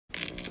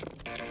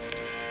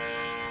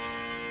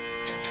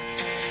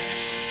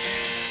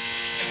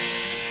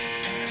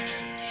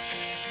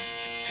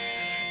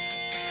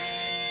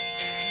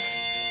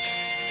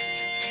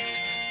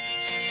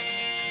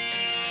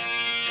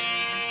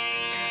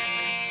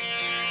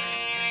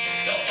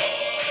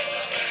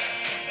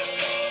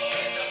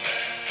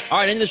All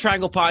right, into the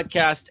Triangle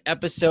Podcast,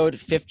 episode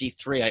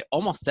 53. I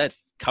almost said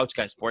Couch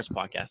Guy Sports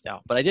Podcast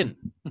out, but I didn't.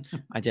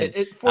 I did.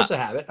 It forced a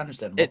habit,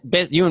 understandable.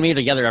 You and me are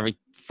together every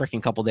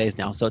freaking couple days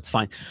now, so it's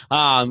fine.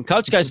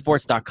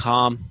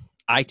 CouchGuySports.com,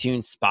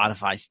 iTunes,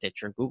 Spotify,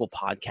 Stitcher, Google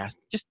Podcast,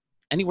 just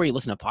anywhere you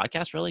listen to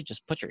podcasts, really.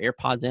 Just put your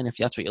earpods in if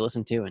that's what you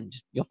listen to, and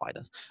you'll find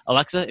us.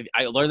 Alexa,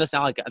 I learned this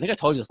now. I think I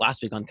told you this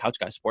last week on Couch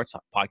Guy Sports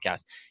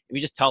Podcast. If you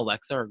just tell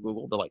Alexa or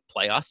Google to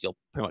play us, you'll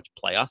pretty much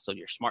play us. So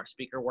your smart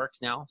speaker works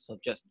now. So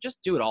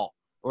just do it all.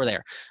 We're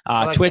there.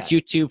 Twitch, that.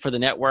 YouTube for the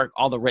network,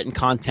 all the written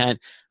content.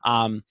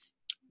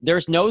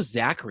 There's no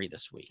Zachary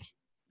this week.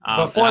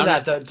 Before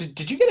that, though,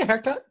 did you get a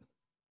haircut?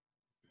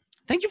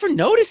 Thank you for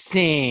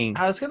noticing.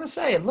 I was gonna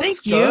say it looks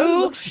Thank good. you. It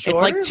looks short.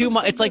 It's like 2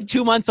 months. It's like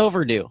 2 months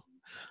overdue.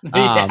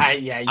 Yeah.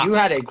 You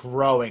had a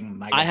growing.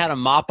 I had a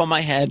mop on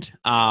my head.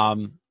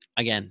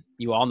 Again,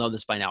 you all know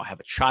this by now. I have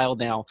a child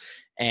now,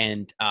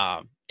 and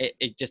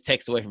it just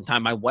takes away from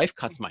time. My wife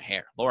cuts my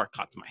hair. Laura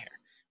cuts my hair.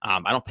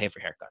 I don't pay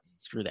for haircuts.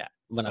 Screw that.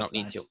 When I don't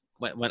need to.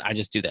 When I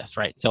just do this,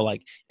 right? So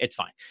it's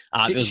fine.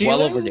 It was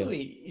well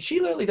overdue.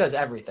 She literally does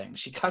everything.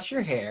 She cuts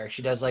your hair.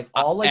 She does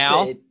all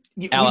Al,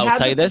 I'll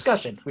tell you this.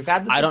 We've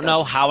had this. I don't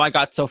know how I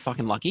got so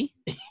fucking lucky.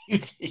 You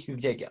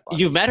did get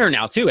lucky. You've met her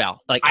now too, Al.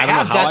 I don't know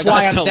how that's I got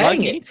why I'm so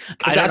saying lucky. it.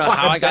 I don't know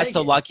how I got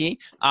so lucky.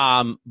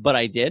 But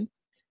I did,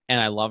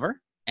 and I love her,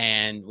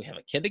 and we have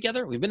a kid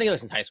together. We've been together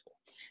since high school.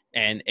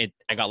 And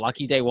I got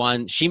lucky day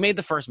one. She made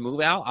the first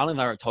move out. I don't know if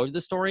I ever told you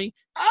the story.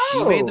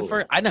 She made the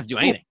first. I didn't have to do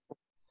anything.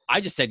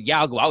 I just said, yeah,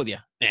 I'll go out with you.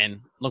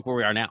 And look where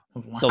we are now.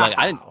 Wow. So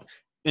I didn't,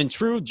 in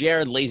true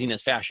Jared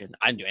laziness fashion,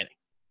 I didn't do anything.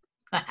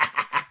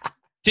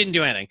 Didn't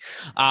do anything.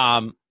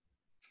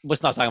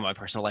 Let's not talk about my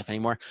personal life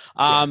anymore.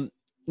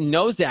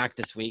 No Zach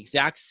this week.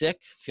 Zach's sick.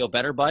 Feel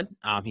better, bud.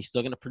 He's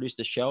still going to produce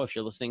the show. If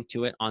you're listening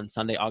to it on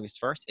Sunday, August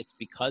 1st, it's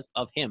because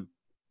of him.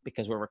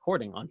 Because we're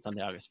recording on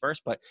Sunday, August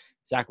 1st. But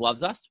Zach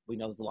loves us. We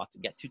know there's a lot to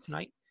get to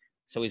tonight.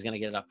 So he's going to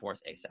get it up for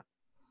us ASAP.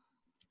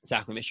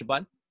 Zach, we miss you,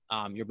 bud.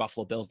 Your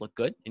Buffalo Bills look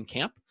good in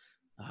camp.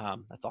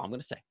 That's all I'm going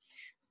to say.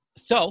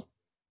 So,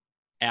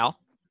 Al,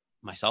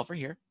 myself are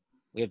here.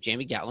 We have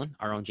Jamie Gatlin,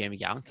 our own Jamie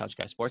Gatlin, Couch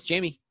Guy Sports.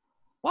 Jamie,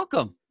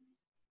 welcome.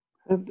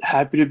 I'm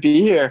happy to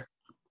be here.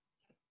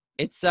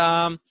 It's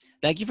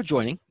thank you for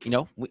joining. You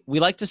know, we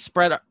like to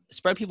spread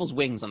people's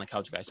wings on the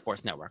Couch Guy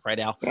Sports Network, right,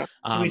 Al? Yeah,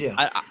 we do.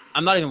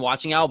 I'm not even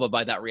watching Al, but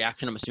by that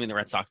reaction, I'm assuming the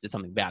Red Sox did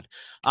something bad.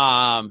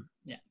 Yeah.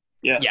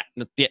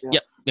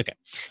 Okay.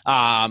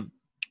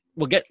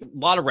 We'll get a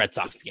lot of Red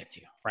Sox to get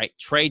to, right?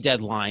 Trade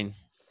deadline,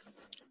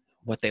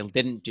 what they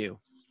didn't do.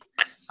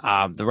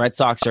 The Red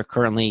Sox are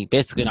currently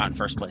basically not in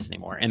first place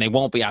anymore, and they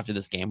won't be after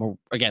this game.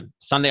 Again,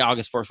 Sunday,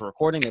 August 1st, we're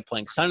recording. They're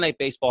playing Sunday Night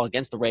Baseball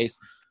against the Rays,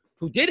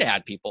 who did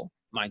add people,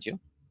 mind you.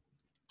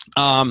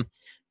 Al,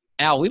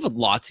 we have a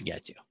lot to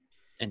get to.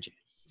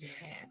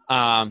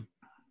 And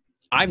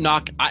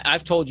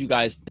I've told you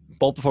guys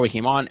both before we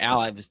came on.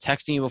 Al, I was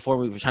texting you before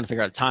we were trying to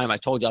figure out a time. I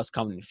told you I was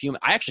coming in a few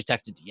minutes. I actually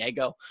texted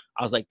Diego.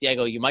 I was like,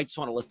 Diego, you might just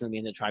want to listen to the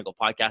End of the Triangle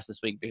podcast this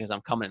week because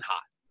I'm coming in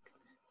hot.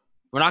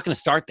 We're not going to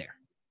start there.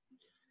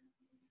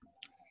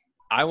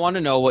 I want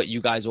to know what you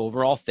guys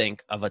overall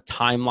think of a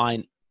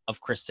timeline of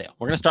Chris Sale.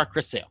 We're going to start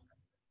Chris Sale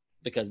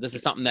because this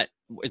is something that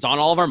is on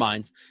all of our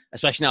minds,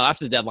 especially now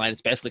after the deadline.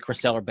 It's basically Chris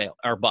Sale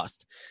or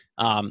bust.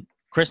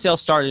 Chris Sale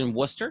started in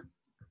Worcester.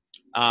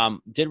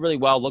 Did really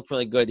well, looked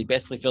really good. He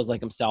basically feels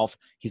like himself.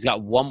 He's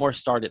got one more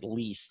start at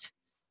least.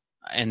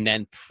 And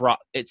then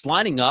it's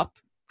lining up,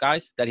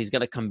 guys, that he's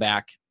going to come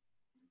back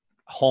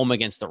home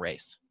against the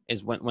Rays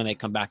is when they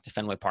come back to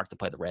Fenway Park to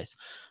play the Rays.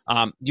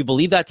 Do you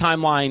believe that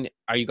timeline?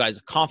 Are you guys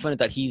confident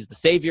that he's the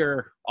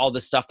savior? All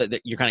this stuff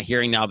that you're kind of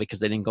hearing now because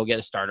they didn't go get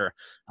a starter.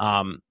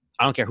 I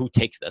don't care who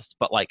takes this,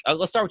 but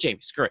let's start with Jamie.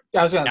 Screw it.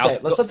 Yeah, I was going to say,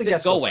 let's let the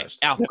guests go go away.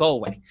 first. Al, go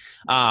away.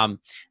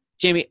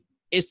 Jamie,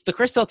 is the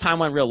Chris Sale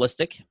timeline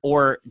realistic,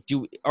 or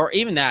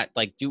even that?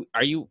 Do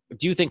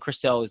you think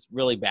Chris Sale is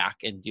really back,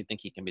 and do you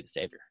think he can be the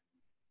savior?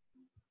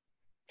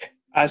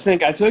 I feel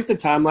like the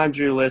timeline's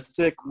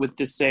realistic with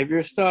the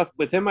savior stuff.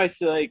 With him, I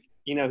feel like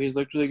he's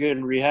looked really good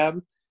in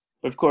rehab.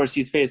 But of course,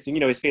 he's facing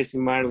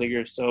minor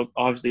leaguers, so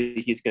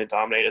obviously he's going to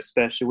dominate,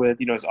 especially with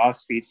his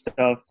off-speed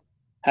stuff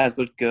has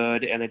looked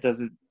good, and it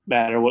doesn't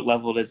matter what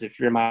level it is. If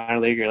you're a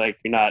minor leaguer,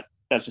 you're not.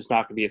 That's just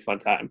not going to be a fun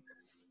time.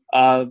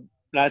 And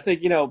I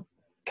think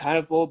kind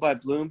of bold by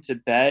Bloom to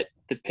bet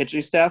the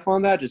pitching staff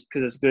on that, just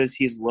because as good as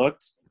he's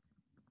looked,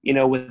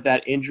 with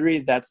that injury,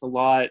 that's a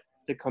lot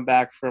to come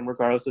back from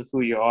regardless of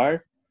who you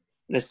are.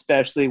 And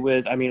especially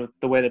with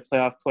the way the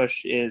playoff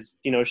push is,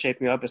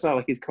 shaping up, it's not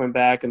like he's coming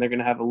back and they're going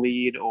to have a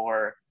lead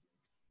or,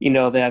 they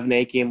have an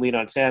 8-game lead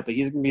on Tampa.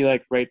 He's going to be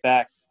right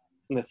back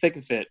in the thick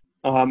of it.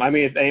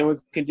 If anyone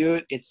can do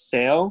it, it's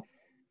Sale,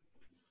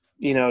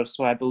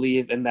 so I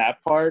believe in that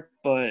part,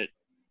 but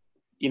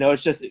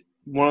it's just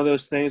one of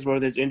those things where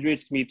there's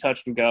injuries can be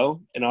touch and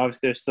go, and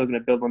obviously they're still going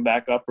to build him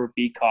back up or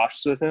be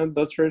cautious with him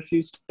those first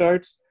few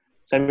starts.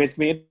 So it's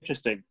going to be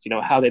interesting,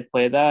 how they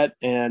play that,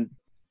 and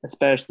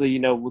especially,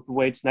 with the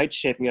way tonight's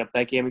shaping up,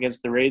 that game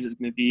against the Rays is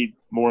going to be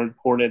more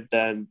important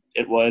than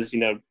it was,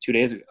 2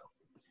 days ago.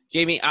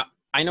 Jamie,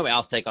 I know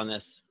Al's take on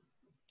this.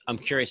 I'm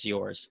curious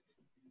yours.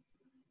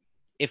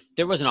 If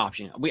there was an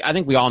option, I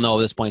think we all know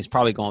at this point he's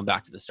probably going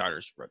back to the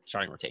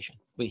starting rotation.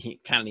 He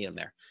kind of need him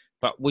there.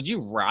 But would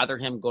you rather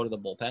him go to the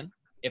bullpen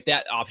if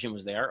that option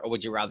was there, or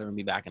would you rather him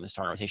be back in the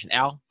starting rotation?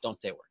 Al, don't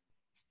say a word.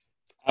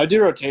 I would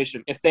do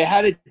rotation. If they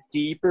had a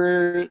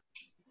deeper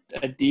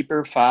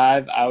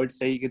five, I would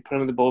say you could put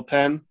him in the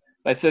bullpen.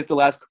 But I feel like the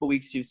last couple of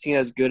weeks you've seen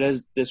as good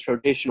as this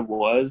rotation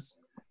was,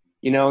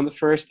 in the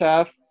first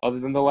half, other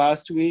than the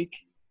last week.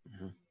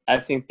 Mm-hmm.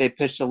 I think they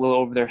pitched a little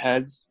over their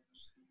heads.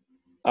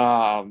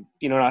 Not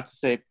to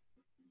say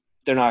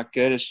they're not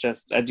good. It's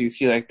just I do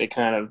feel like they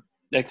kind of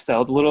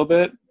excelled a little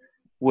bit,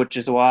 which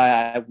is why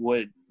I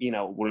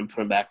wouldn't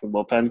put him back in the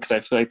bullpen, because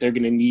I feel like they're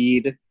going to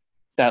need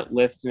that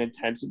lift and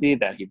intensity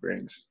that he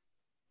brings.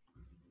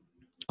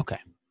 Okay.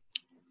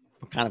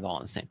 We're kind of all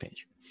on the same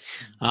page.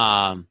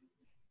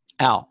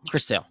 Al,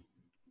 Chris Sale.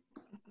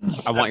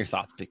 I want your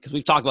thoughts because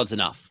we've talked about this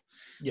enough.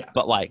 Yeah.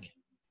 But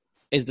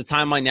is the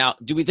timeline now?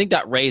 Do we think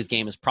that Rays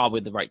game is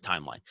probably the right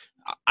timeline?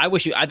 I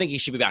think he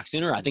should be back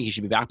sooner. I think he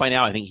should be back by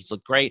now. I think he's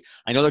looked great.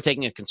 I know they're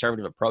taking a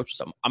conservative approach,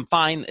 so I'm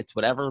fine. It's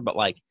whatever. But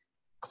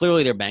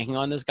clearly they're banking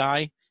on this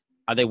guy.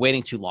 Are they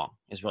waiting too long?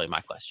 Is really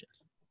my question.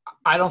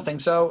 I don't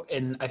think so,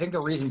 and I think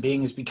the reason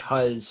being is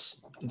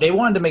because they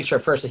wanted to make sure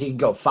first that he can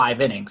go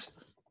 5 innings.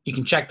 You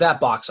can check that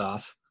box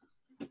off.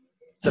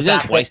 Has he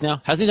done it twice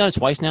now? Hasn't he done it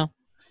twice now?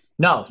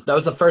 No, that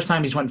was the first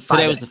time he's went 5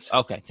 innings.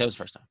 Today was the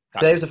first time.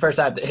 Today was the first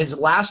time. His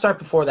last start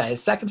before that,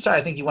 his second start,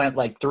 I think he went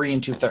 3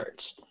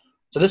 2/3.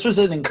 So this was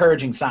an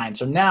encouraging sign.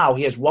 So now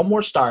he has one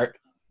more start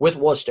with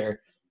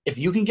Worcester. If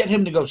you can get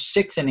him to go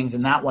 6 innings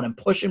in that one and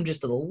push him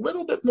just a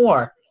little bit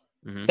more,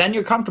 then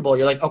you're comfortable.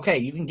 You're like, okay,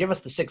 you can give us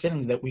the 6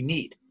 innings that we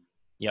need.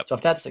 Yep. So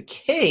if that's the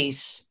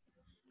case,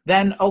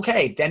 then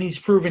okay, then he's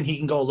proven he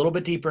can go a little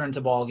bit deeper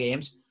into ball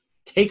games,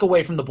 take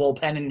away from the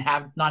bullpen and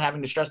not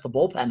having to stress the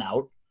bullpen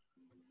out,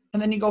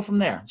 and then you go from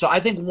there. So I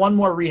think one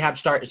more rehab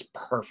start is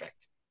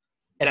perfect.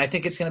 And I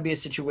think it's going to be a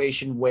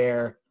situation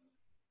where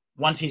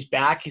once he's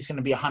back, he's going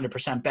to be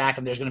 100% back,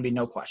 and there's going to be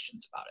no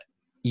questions about it.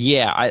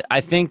 Yeah,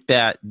 I think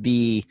that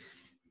the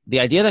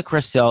idea that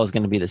Chris Sale is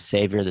going to be the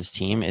savior of this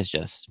team is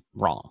just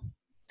wrong.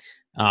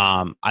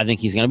 I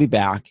think he's going to be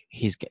back.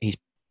 He's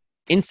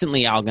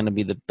instantly out going to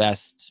be the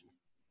best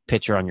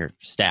pitcher on your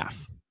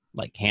staff,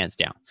 hands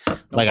down.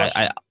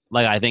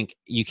 I think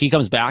he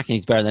comes back and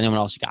he's better than anyone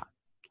else you got,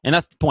 and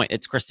that's the point.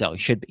 It's Chris Sale. He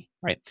should be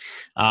right.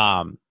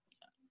 I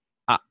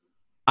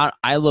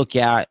look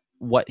at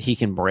what he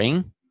can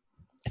bring.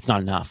 It's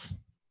not enough.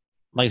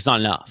 It's not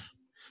enough.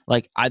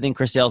 I think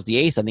Chris Sale's the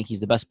ace. I think he's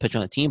the best pitcher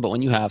on the team. But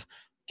when you have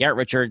Garrett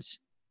Richards,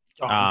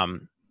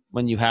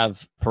 when you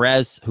have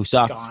Perez, who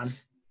sucks,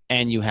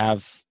 and you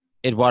have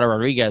Eduardo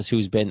Rodriguez,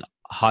 who's been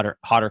hotter,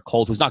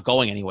 cold, who's not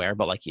going anywhere,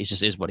 but it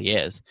just is what he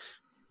is.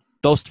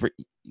 Those 3,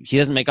 he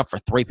doesn't make up for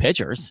 3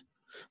 pitchers.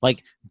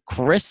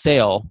 Chris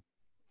Sale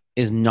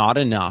is not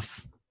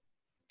enough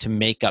to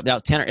make up. Now,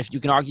 Tanner, if you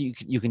can argue,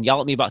 you can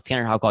yell at me about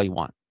Tanner Houck all you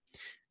want.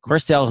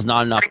 Chris Sale is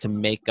not enough to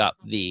make up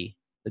the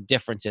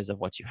differences of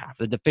what you have,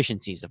 the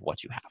deficiencies of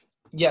what you have.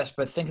 Yes,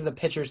 but think of the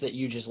pitchers that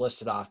you just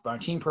listed off.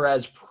 Martin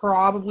Perez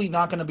probably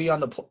not going to be on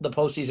the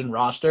postseason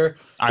roster.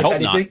 I hope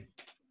not.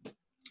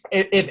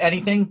 If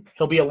anything,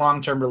 he'll be a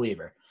long-term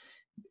reliever.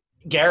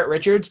 Garrett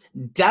Richards,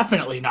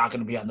 definitely not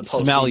going to be on the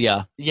postseason. Smell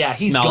ya. Yeah,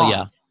 he's Smell gone.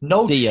 ya.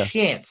 No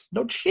chance.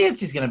 No chance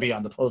he's going to be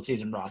on the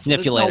postseason roster.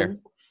 Sniff you later.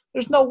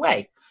 There's no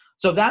way.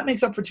 So that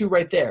makes up for 2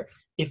 right there.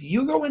 If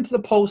you go into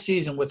the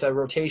postseason with a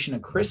rotation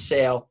of Chris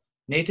Sale,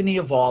 Nathan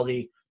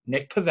Eovaldi,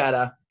 Nick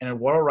Pivetta, and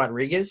Eduardo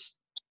Rodriguez,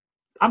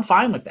 I'm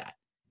fine with that.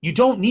 You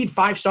don't need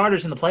 5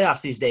 starters in the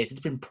playoffs these days.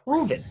 It's been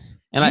proven.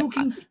 And I was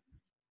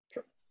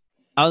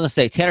going to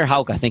say, Tanner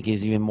Houck, I think,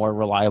 is even more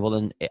reliable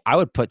than – I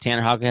would put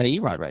Tanner Houck ahead of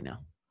Erod right now.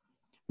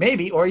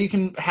 Maybe, or you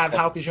can have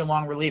Houck as your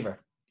long reliever.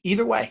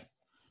 Either way.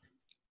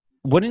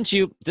 Wouldn't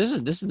you – this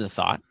is the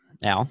thought,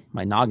 Al.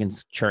 My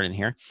noggin's churning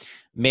here.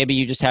 Maybe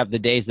you just have the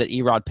days that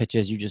Erod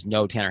pitches, you just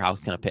know Tanner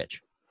Houck's going to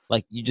pitch.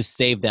 You just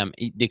save them.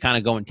 They kind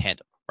of go in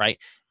tandem, right?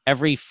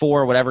 Every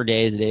 4 whatever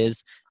days it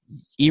is,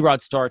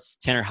 Erod starts,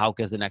 Tanner Houck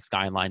is the next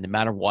guy in line. No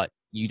matter what,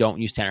 you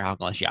don't use Tanner Houck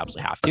unless you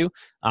absolutely have to,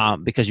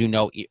 because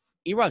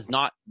Erod's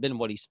not been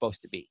what he's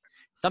supposed to be.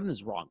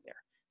 Something's wrong there.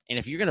 And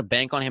if you're going to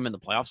bank on him in the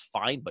playoffs,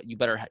 fine, but you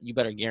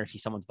better guarantee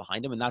someone's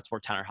behind him, and that's where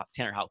Tanner Houck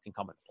can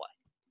come into play.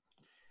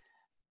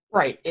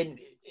 Right. And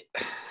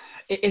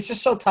it's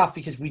just so tough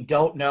because we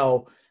don't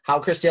know how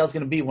Chris Sale's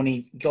going to be when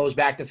he goes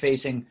back to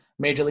facing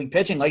major league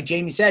pitching. Like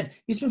Jamie said,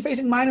 he's been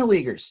facing minor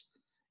leaguers.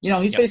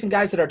 He's facing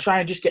guys that are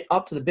trying to just get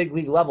up to the big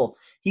league level.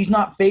 He's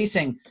not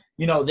facing,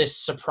 this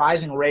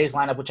surprising Rays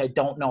lineup, which I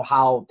don't know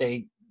how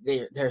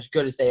they're as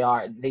good as they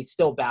are. They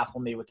still baffle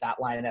me with that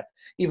lineup,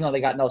 even though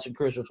they got Nelson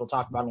Cruz, which we'll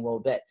talk about in a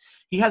little bit.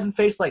 He hasn't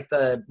faced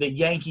the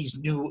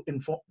Yankees'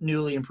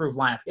 newly improved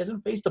lineup. He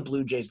hasn't faced the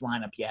Blue Jays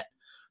lineup yet.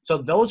 So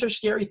those are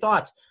scary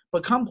thoughts.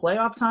 But come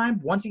playoff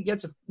time, once he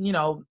gets,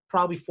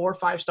 probably 4 or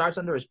 5 starts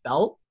under his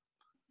belt,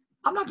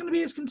 I'm not going to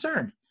be as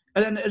concerned.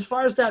 And then as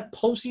far as that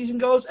postseason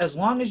goes, as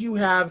long as you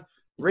have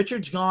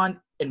Richards gone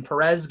and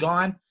Perez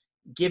gone,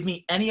 give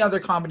me any other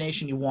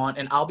combination you want,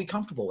 and I'll be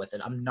comfortable with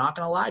it. I'm not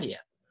going to lie to you.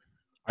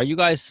 Are you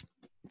guys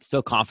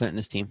still confident in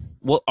this team?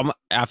 Well,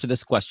 after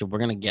this question, we're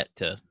going to get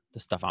to the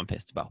stuff I'm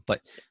pissed about. But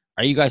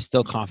are you guys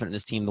still confident in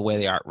this team the way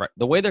they are,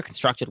 the way they're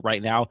constructed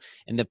right now,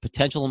 and the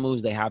potential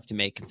moves they have to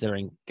make?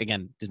 Considering,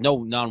 again, there's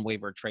no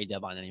non-waiver trade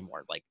deadline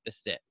anymore. Like, this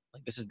is it.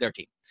 Like, this is their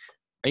team.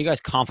 Are you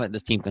guys confident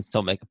this team can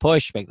still make a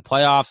push, make the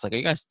playoffs? Like, are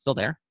you guys still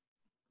there?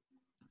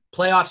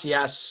 Playoffs,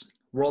 yes.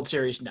 World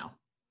Series, no.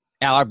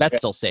 Al, our bet's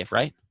still safe,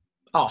 right?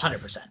 Oh,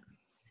 100%.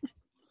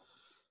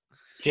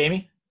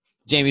 Jamie,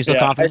 you still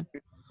confident?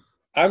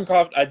 I'm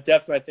confident. I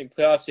definitely think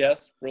playoffs,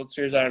 yes. World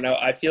Series, I don't know.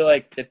 I feel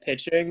like the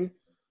pitching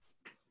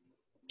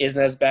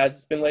isn't as bad as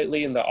it's been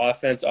lately, and the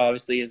offense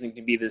obviously isn't going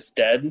to be this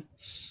dead.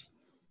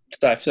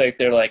 So I feel like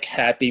they're like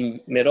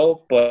happy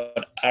middle,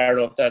 but I don't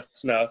know if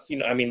that's enough. You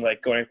know, I mean,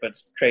 like going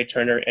with Trey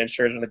Turner and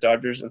Scherzer and the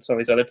Dodgers and some of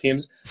these other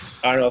teams,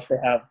 I don't know if they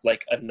have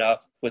like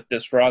enough with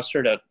this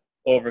roster to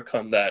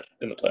overcome that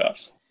in the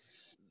playoffs.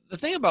 The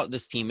thing about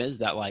this team is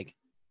that, like,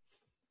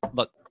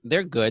 look,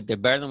 they're good. They're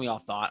better than we all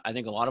thought. I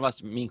think a lot of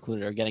us, me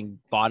included, are getting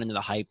bought into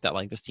the hype that,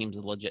 like, this team's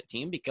a legit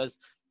team because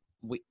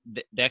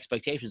the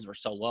expectations were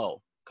so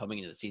low coming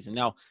into the season.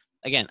 Now,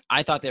 again,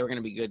 I thought they were going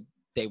to be good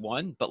day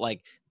one, but,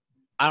 like,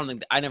 I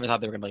never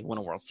thought they were going to, like, win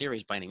a World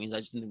Series by any means. I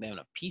just didn't think they have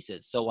enough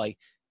pieces. So, like,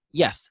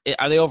 yes,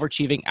 are they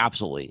overachieving?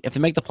 Absolutely. If they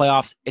make the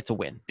playoffs, it's a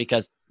win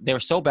because they were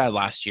so bad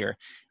last year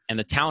and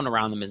the talent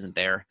around them isn't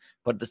there.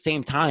 But at the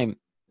same time,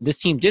 this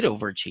team did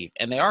overachieve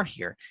and they are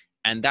here.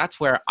 And that's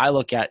where I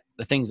look at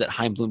the things that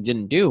Chaim Bloom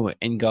didn't do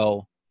and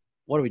go,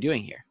 what are we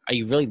doing here? Are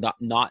you really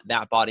not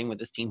that bought in with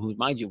this team who,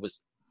 mind you,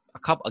 was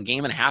a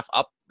game and a half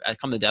up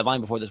come the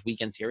deadline before this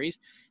weekend series?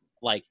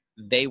 Like,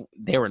 they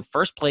were in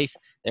first place.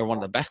 They were one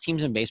of the best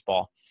teams in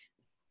baseball.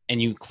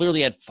 And you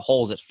clearly had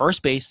holes at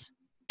first base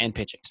and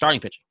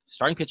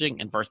starting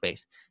pitching and first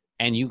base.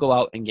 And you go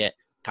out and get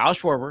Kyle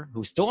Schwarber,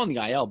 who's still on the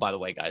IL, by the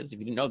way, guys, if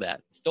you didn't know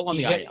that, still on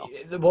the IL.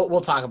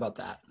 We'll talk about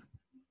that.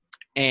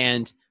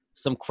 And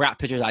some crap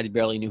pitchers I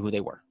barely knew who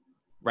they were,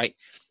 right?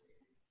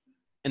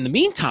 In the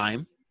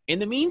meantime,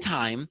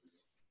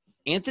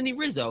 Anthony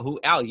Rizzo, who,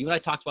 Al, you and I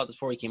talked about this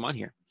before we came on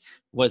here,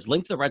 was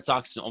linked to the Red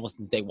Sox almost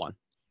since day one,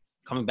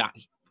 coming back.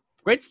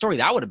 Great story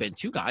that would have been,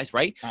 too, guys,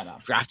 right? I know.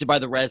 Drafted by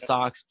the Red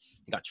Sox.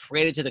 He got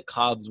traded to the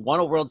Cubs, won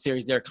a World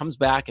Series there, comes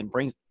back and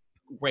brings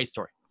 – great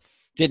story.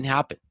 Didn't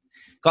happen.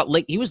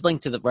 He was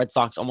linked to the Red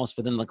Sox almost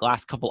within the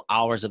last couple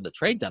hours of the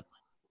trade deadline.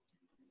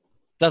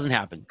 Doesn't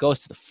happen. Goes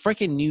to the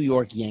freaking New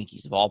York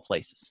Yankees of all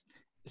places.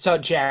 So,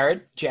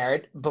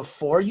 Jared,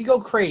 before you go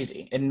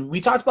crazy, and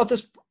we talked about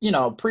this,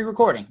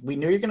 pre-recording. We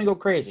knew you're going to go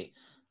crazy.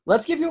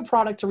 Let's give you a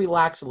product to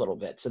relax a little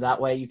bit, so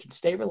that way you can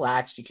stay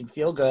relaxed, you can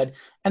feel good,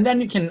 and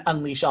then you can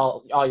unleash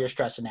all your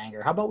stress and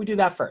anger. How about we do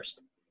that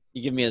first?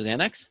 You give me a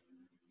Xanax?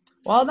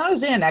 Well, not a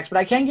Xanax, but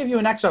I can give you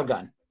an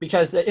Exogun,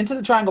 because the Into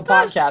the Triangle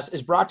podcast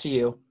is brought to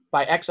you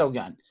by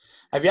Exogun.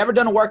 Have you ever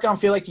done a workout and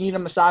feel like you need a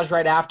massage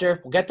right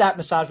after? Well, get that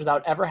massage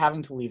without ever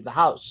having to leave the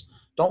house.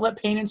 Don't let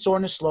pain and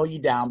soreness slow you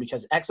down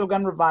because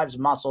Exogun revives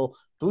muscle,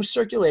 boosts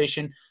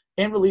circulation,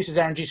 and releases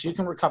energy so you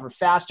can recover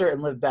faster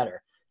and live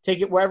better. Take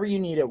it wherever you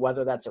need it,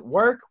 whether that's at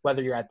work,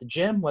 whether you're at the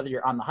gym, whether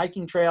you're on the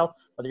hiking trail,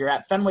 whether you're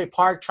at Fenway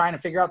Park trying to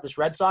figure out this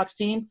Red Sox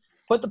team.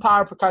 Put the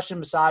Power Percussion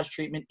Massage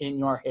Treatment in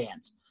your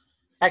hands.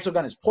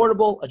 Exogun is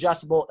portable,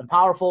 adjustable, and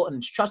powerful, and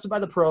it's trusted by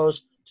the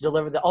pros to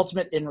deliver the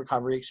ultimate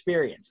in-recovery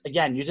experience.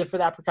 Again, use it for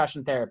that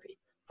percussion therapy.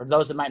 For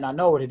those that might not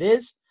know what it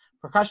is,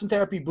 percussion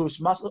therapy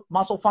boosts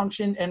muscle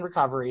function and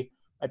recovery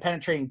by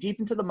penetrating deep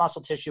into the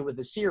muscle tissue with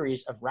a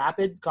series of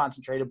rapid,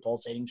 concentrated,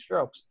 pulsating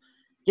strokes.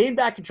 Gain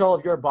back control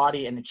of your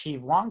body and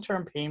achieve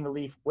long-term pain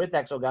relief with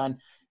Exogun. And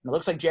it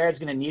looks like Jared's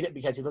going to need it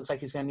because he looks like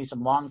he's going to need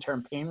some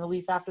long-term pain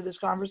relief after this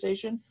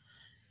conversation.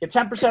 Get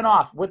 10%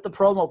 off with the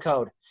promo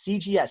code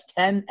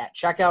CGS10 at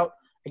checkout.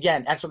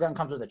 Again, Exogun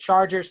comes with a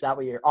charger, so that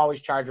way you're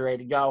always charger ready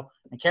to go.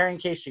 And a carrying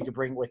case, so you can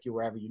bring it with you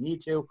wherever you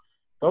need to.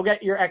 Go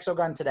get your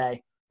Exogun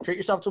today. Treat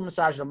yourself to a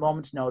massage at a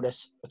moment's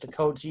notice with the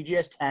code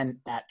CGS10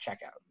 at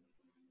checkout.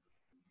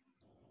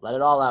 Let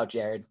it all out,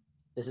 Jared.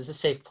 This is a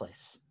safe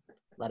place.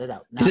 Let it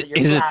out. Now that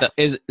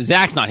you're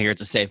Zach's not here.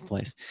 It's a safe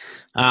place.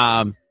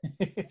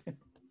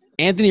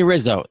 Anthony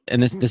Rizzo,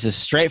 and this is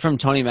straight from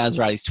Tony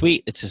Maserati's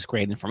tweet. It's just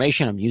great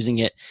information. I'm using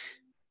it.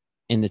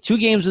 In the 2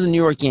 games with the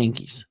New York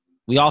Yankees,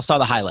 we all saw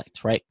the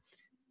highlights, right?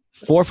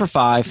 4 for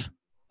 5,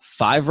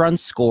 5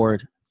 runs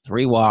scored,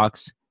 3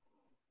 walks,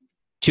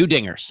 2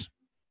 dingers.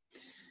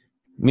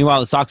 Meanwhile,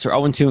 the Sox are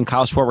 0-2, and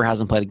Kyle Schwarber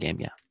hasn't played a game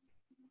yet.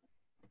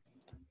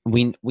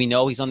 We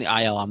know he's on the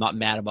IL. I'm not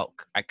mad about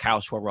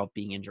Kyle Schwarber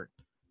being injured.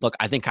 Look,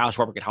 I think Kyle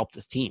Schwarber could help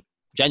this team,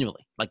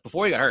 genuinely. Like,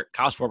 before he got hurt,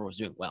 Kyle Schwarber was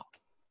doing well,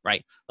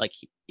 right? Like,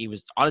 he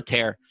was on a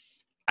tear.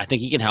 I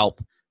think he can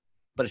help.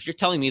 But if you're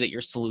telling me that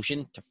your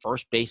solution to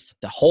first base,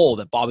 the hole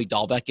that Bobby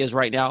Dahlbeck is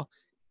right now,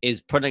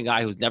 is putting a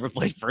guy who's never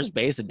played first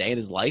base a day in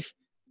his life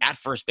at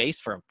first base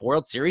for a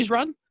World Series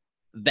run,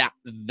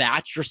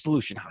 that's your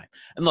solution, Chaim.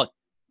 And look,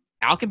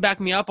 Al can back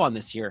me up on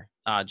this here,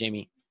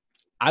 Jamie.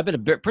 I've been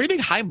a pretty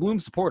big Chaim Bloom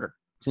supporter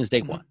since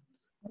day one.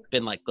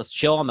 been like, let's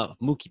chill on the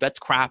Mookie Betts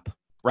crap,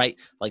 right?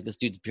 Like this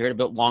dude's appeared a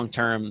bit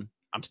long-term.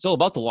 I'm still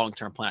about the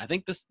long-term plan. I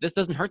think this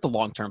doesn't hurt the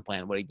long-term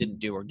plan, what he didn't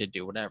do or did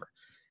do, whatever.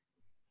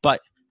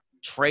 But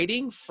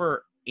trading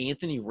for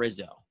Anthony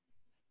Rizzo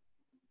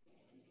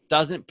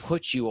doesn't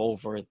put you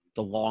over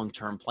the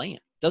long-term plan.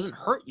 Doesn't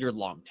hurt your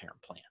long-term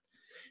plan.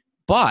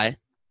 But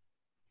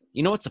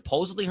you know what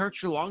supposedly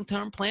hurts your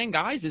long-term plan,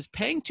 guys, is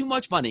paying too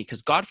much money,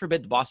 because God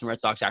forbid the Boston Red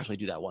Sox actually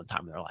do that one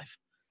time in their life.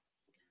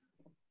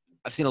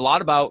 I've seen a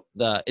lot about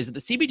is it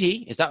the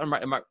CBT? Is that a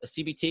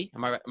CBT?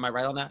 Am I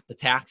right on that? The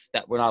tax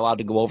that we're not allowed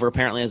to go over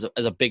apparently as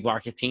a big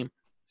market team?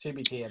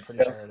 CBT, I'm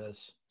pretty sure it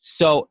is.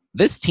 So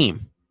this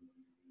team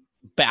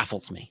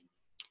baffles me.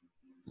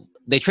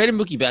 They traded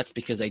Mookie Betts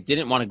because they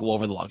didn't want to go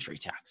over the luxury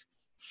tax.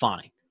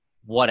 Fine.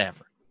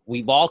 Whatever.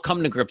 We've all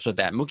come to grips with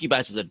that. Mookie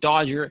Betts is a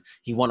Dodger.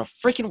 He won a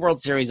freaking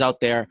World Series out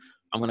there.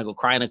 I'm going to go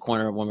cry in the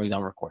corner when we're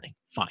done recording.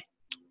 Fine.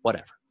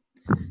 Whatever.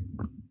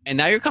 And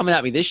now you're coming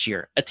at me this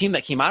year, a team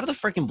that came out of the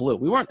freaking blue.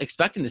 We weren't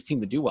expecting this team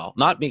to do well,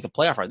 not being a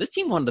playoff ride. This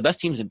team one of the best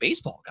teams in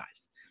baseball,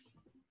 guys.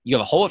 You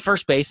have a hole at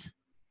first base,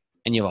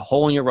 and you have a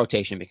hole in your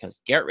rotation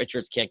because Garrett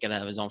Richards can't get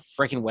out of his own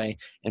freaking way,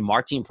 and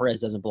Martin Perez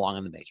doesn't belong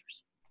in the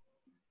majors.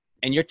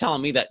 And you're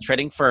telling me that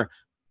trading for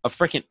a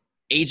freaking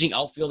aging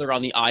outfielder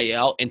on the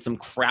IL and some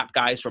crap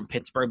guys from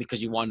Pittsburgh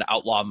because you wanted to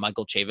outlaw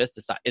Michael Chavis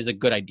is a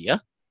good idea?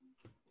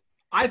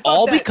 I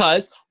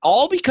thought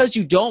all because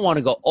you don't want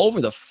to go over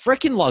the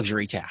freaking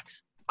luxury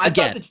tax. I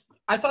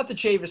thought the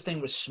Chavis thing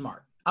was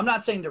smart. I'm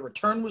not saying the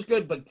return was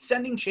good, but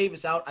sending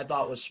Chavis out I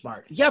thought was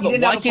smart. Yeah, but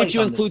why can't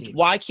you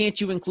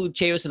include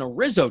Chavis in a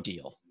Rizzo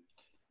deal?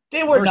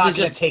 They were not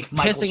going to take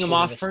Michael pissing him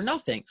off for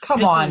nothing.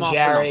 Come on,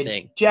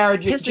 Jared. Jared,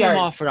 pissing him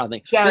off for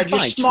nothing. Jared, you're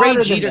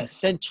smarter than this.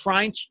 Then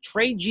try and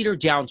trade Jeter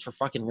Downs for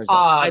fucking Rizzo.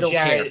 I don't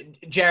care.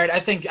 Jared, I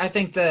think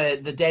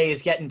the day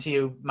is getting to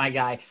you, my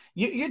guy.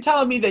 You're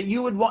telling me that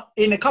you would want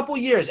in a couple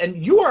years,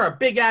 and you are a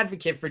big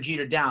advocate for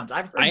Jeter Downs.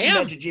 I've heard you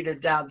mention Jeter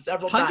Downs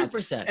several 100%,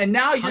 times, and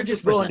now you're 100%.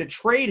 just willing to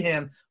trade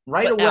him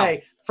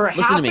away for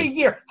half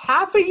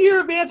a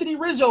year of Anthony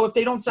Rizzo if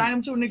they don't sign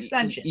him to an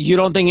extension. You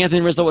don't think Anthony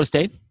Rizzo would have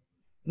stayed?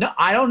 No,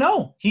 I don't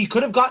know. He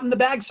could have gotten the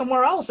bag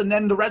somewhere else, and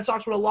then the Red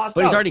Sox would have lost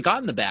out. But he's already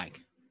gotten the bag.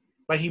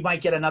 But he might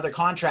get another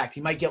contract.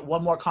 He might get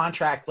one more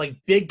contract, like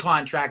big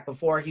contract,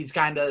 before he's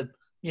kind of,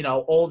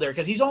 older.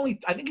 Because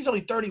I think he's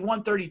only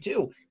 31,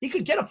 32. He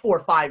could get a 4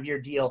 or 5 year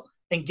deal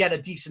and get a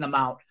decent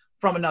amount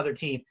from another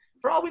team.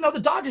 For all we know, the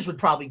Dodgers would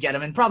probably get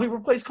him and probably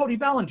replace Cody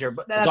Bellinger.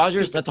 But that's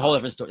a whole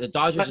different story. The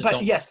Dodgers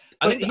yes.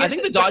 I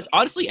think the Dodgers,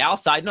 honestly, Al,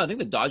 side note, I think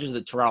the Dodgers are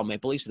the Toronto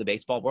Maple Leafs of the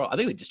baseball world. I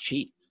think they just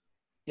cheat.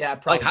 Yeah,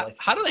 probably. Like,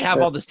 how do they have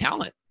all this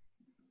talent?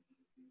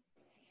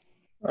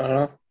 I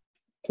don't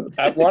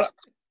know.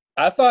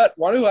 I thought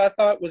one who I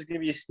thought was going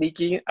to be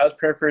sneaky. I was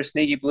prepared for a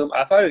sneaky bloom.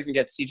 I thought he was going to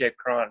get CJ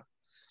Cron.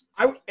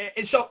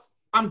 So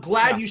I'm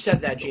glad you said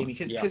that, Jamie,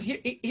 because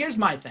here's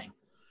my thing.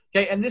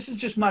 Okay, and this is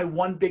just my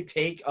one big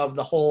take of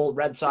the whole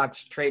Red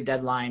Sox trade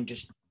deadline.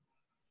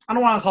 I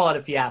don't want to call it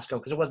a fiasco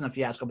because it wasn't a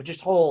fiasco, but just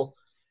the whole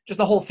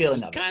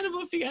feeling of it. Kind of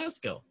a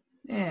fiasco.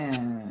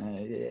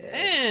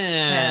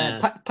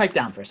 Pipe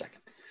down for a second.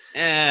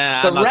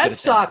 The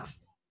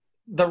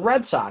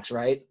Red Sox,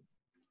 right?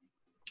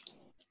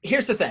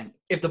 Here's the thing.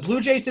 If the Blue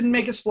Jays didn't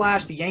make a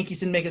splash, the Yankees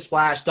didn't make a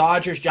splash,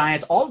 Dodgers,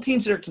 Giants, all the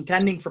teams that are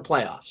contending for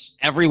playoffs.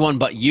 Everyone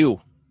but you.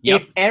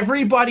 Yep.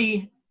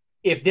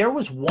 If there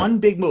was one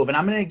big move, and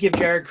I'm going to give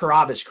Jared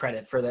Carabas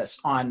credit for this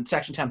on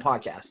Section 10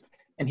 podcast,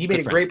 and he made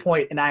a great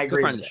point, and I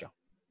agree with the show.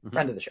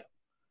 Friend of the show.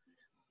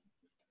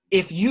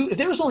 If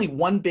there was only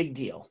one big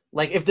deal,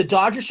 like if the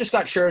Dodgers just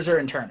got Scherzer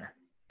and Turner,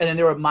 and then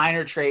there were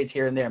minor trades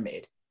here and there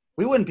made,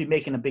 we wouldn't be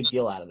making a big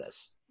deal out of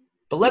this.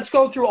 But let's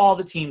go through all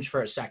the teams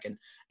for a second,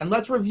 and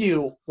let's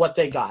review what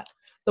they got.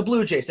 The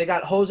Blue Jays, they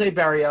got Jose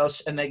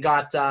Barrios, and they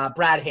got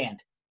Brad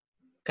Hand.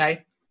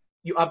 Okay?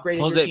 You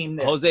upgraded your team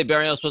there. Jose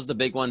Barrios was the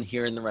big one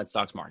here in the Red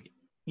Sox market.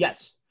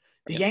 Yes.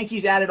 The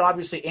Yankees added,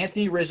 obviously,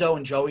 Anthony Rizzo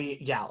and Joey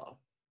Gallo.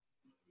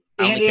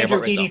 And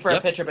Andrew Heaney for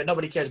a pitcher, but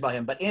nobody cares about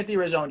him. But Anthony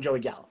Rizzo and Joey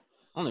Gallo.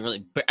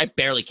 I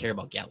barely care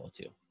about Gallo,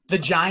 too. The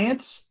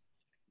Giants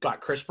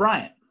got Chris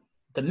Bryant.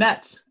 The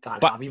Mets got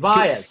Javi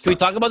Baez. Can we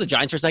talk about the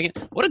Giants for a second?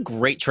 What a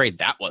great trade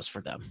that was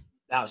for them.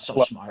 That was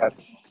so smart.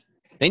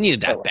 They needed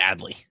that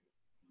badly.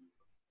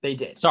 They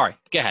did. Sorry.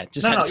 Go ahead.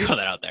 Just had to throw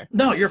that out there.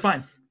 No, you're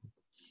fine.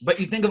 But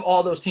you think of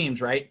all those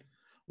teams, right?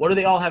 What do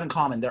they all have in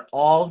common? They're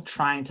all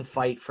trying to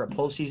fight for a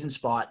postseason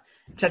spot,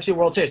 potentially a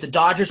World Series. The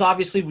Dodgers,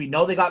 obviously, we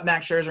know they got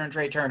Max Scherzer and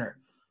Trey Turner.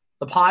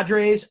 The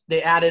Padres,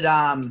 they added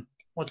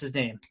what's his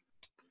name?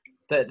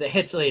 The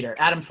hits leader,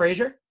 Adam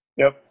Frazier.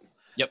 Yep.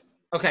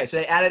 Okay, so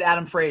they added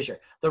Adam Frazier.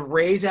 The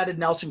Rays added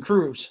Nelson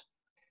Cruz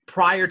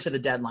prior to the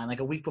deadline, like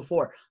a week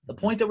before. The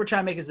point that we're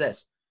trying to make is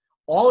this.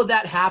 All of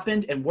that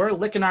happened, and we're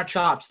licking our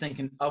chops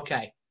thinking,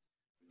 okay,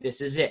 this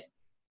is it.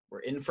 We're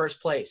in first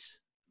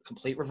place.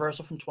 Complete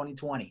reversal from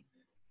 2020.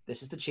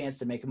 This is the chance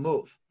to make a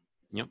move.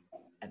 Yep.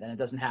 And then it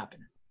doesn't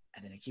happen.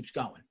 And then it keeps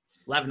going.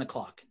 11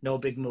 o'clock, no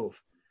big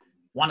move.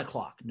 1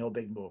 o'clock, no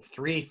big move.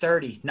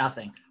 3:30,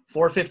 nothing.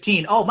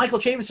 4:15, oh, Michael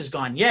Chavis is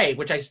gone. Yay,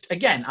 which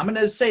I'm going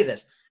to say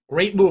this.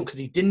 Great move because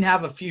he didn't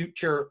have a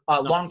future,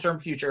 long-term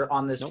future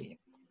on this team.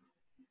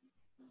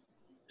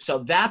 So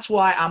that's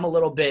why I'm a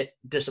little bit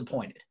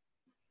disappointed.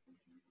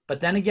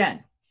 But then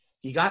again,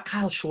 you got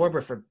Kyle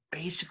Schwarber for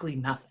basically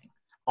nothing.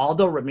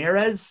 Aldo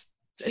Ramirez,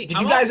 did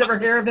you guys ever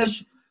hear of him?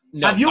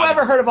 No, have you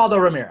ever heard of Aldo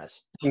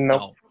Ramirez?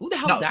 No. Who the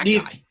hell is that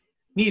guy?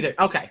 Neither.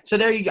 Okay, so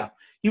there you go.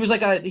 He was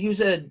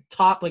a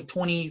top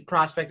 20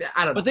 prospect.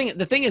 I don't know. But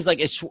the thing is, like,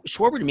 it's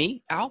Schwarber to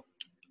me, Al.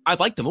 I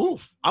like the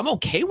move. I'm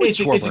okay with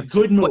Schwarber. It's a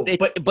good move,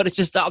 but it's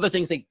just the other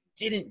things they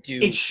didn't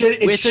do. It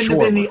shouldn't have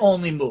been the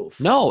only move.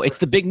 No, it's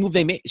the big move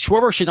they made.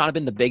 Schwarber should not have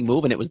been the big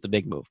move, and it was the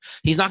big move.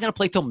 He's not going to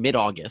play till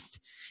mid-August,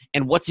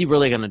 and what's he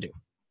really going to do?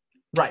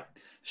 Right.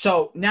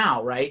 So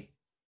now, right,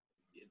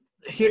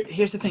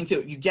 here's the thing,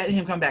 too. You get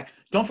him coming back.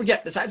 Don't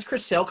forget, besides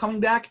Chris Sale coming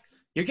back,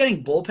 you're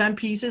getting bullpen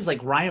pieces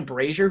like Ryan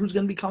Brazier, who's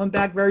going to be coming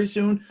back very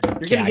soon. You're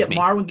going to get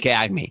Marwin.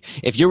 Gag me.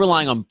 If you're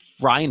relying on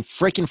Ryan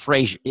freaking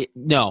Frazier,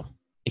 no.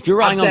 If you're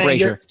relying on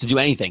Brazier to do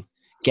anything,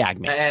 gag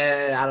me.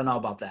 I don't know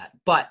about that.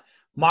 But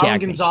Marwin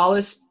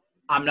Gonzalez,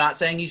 I'm not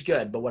saying he's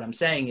good, but what I'm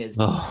saying is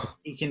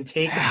he can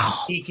take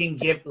 – he can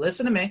give –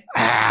 listen to me.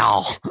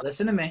 Al.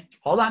 Listen to me.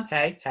 Hold on.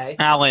 Hey.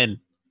 Alan.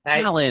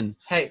 Hey. Alan.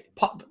 Hey,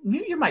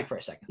 mute your mic for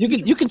a second.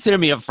 You consider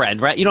me a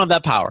friend, right? You don't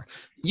have that power.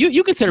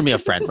 You consider me a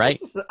friend, right?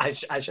 I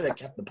should have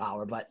kept the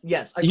power, but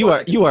yes.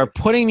 You are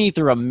putting me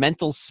through a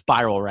mental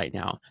spiral right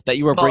now that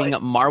you are bringing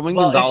up Marwin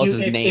Gonzalez's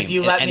name if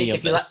you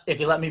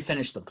let me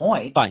finish the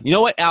point. Fine. You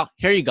know what, Al?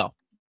 Here you go.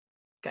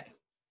 Okay.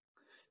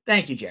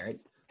 Thank you, Jared.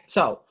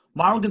 So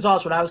Marwin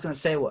Gonzalez, what I was going to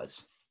say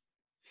was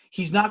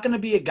he's not going to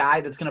be a guy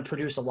that's going to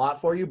produce a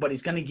lot for you, but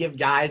he's going to give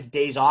guys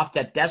days off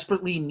that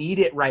desperately need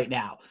it right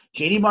now.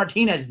 JD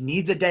Martinez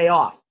needs a day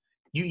off.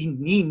 He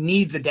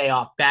needs a day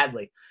off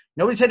badly.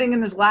 Nobody's hitting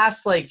in his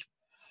last 4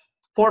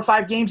 or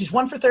 5 games. He's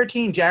 1 for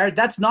 13, Jared.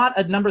 That's not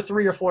a number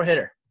 3 or 4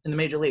 hitter in the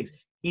major leagues.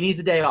 He needs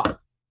a day off.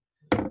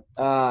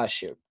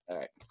 Shoot.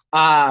 All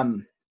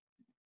right.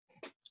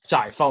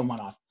 Sorry, phone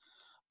went off.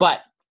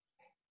 But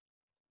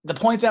the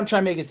point that I'm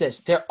trying to make is this.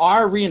 There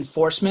are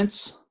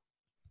reinforcements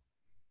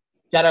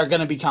that are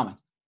going to be coming.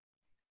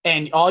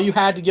 And all you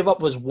had to give up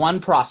was one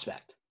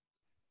prospect.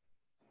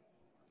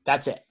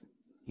 That's it.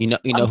 You know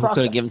who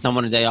could have given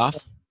someone a day off?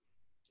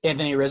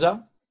 Anthony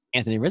Rizzo.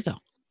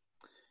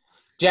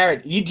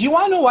 Jared, do you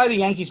want to know why the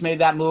Yankees made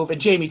that move? And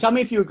Jamie, tell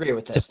me if you agree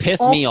with this. To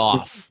piss me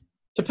off.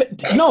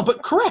 No,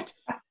 but correct.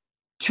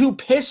 To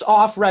piss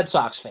off Red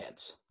Sox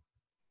fans.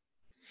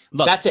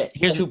 Look, that's it.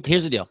 Here's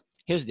the deal.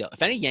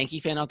 If any Yankee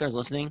fan out there is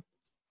listening,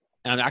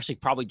 and I'm actually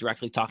probably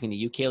directly talking to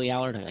you, Kaylee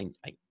Allard,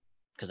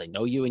 because I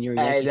know you and you're a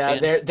Yankees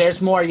fan.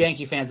 There's more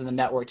Yankee fans in the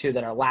network, too,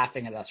 that are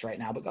laughing at us right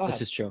now. But go ahead.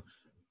 This is true.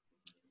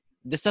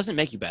 This doesn't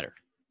make you better.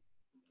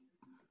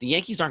 The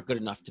Yankees aren't good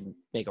enough to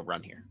make a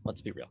run here.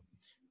 Let's be real.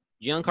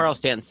 Giancarlo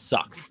Stanton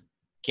sucks.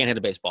 Can't hit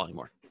a baseball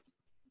anymore.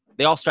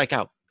 They all strike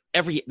out.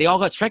 They all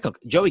got strikeout.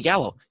 Joey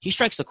Gallo, he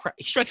strikes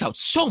out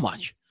so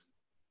much.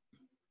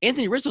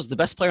 Anthony Rizzo's the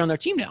best player on their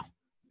team now.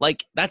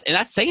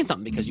 That's saying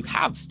something because you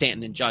have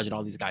Stanton and Judge and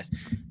all these guys.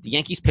 The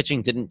Yankees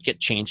pitching didn't get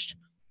changed.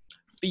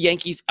 The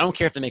Yankees, I don't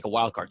care if they make a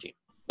wild card team.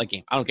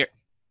 Game. I don't care.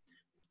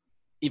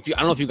 I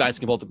don't know if you guys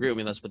can both agree with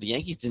me on this, but the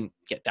Yankees didn't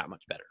get that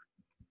much better.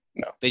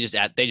 No. They just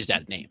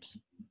added names.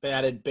 They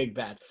added big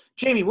bats.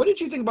 Jamie, what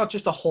did you think about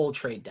just the whole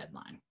trade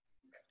deadline?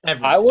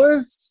 I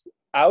was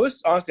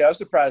honestly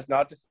surprised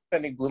not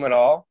defending Bloom at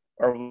all,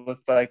 or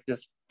with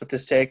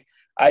this take.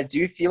 I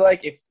do feel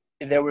like if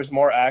there was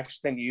more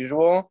action than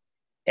usual,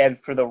 and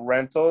for the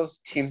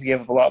rentals, teams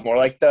gave up a lot more.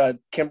 Like the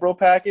Kimbrel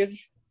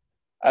package,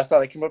 I saw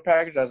the Kimbrel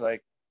package. I was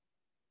like,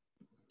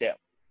 damn.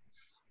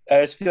 I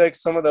just feel like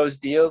some of those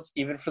deals,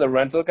 even for the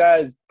rental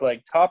guys,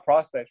 top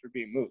prospects were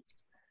being moved.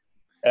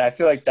 And I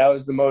feel like that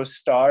was the most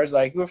stars. Who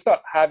would have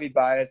thought Javi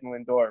Baez and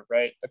Lindor,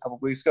 right, a couple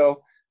of weeks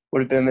ago,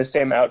 would have been in the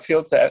same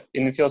infield to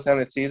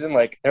end the season.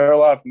 There are a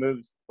lot of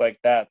moves like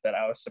that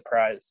I was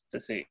surprised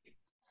to see.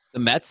 The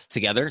Mets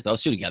together,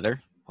 those two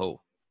together.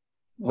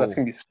 That's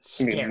gonna be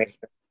scary.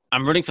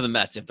 I'm rooting for the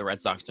Mets if the Red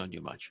Sox don't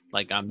do much.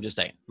 I'm just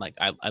saying.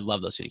 I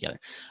love those two together.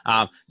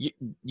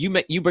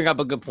 You bring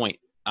up a good point,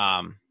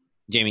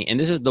 Jamie, and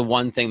this is the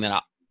one thing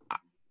that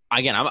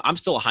I'm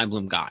still a Chaim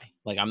Bloom guy.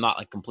 I'm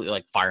not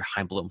completely fire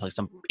Chaim Bloom like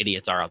some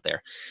idiots are out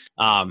there.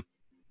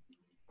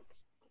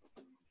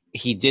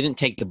 He didn't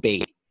take the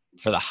bait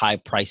for the high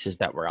prices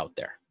that were out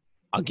there.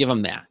 I'll give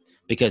him that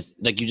because,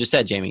 like you just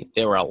said, Jamie,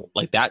 they were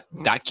that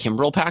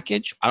Kimbrel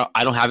package.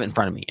 I don't have it in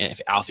front of me.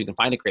 If you can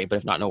find it, great. But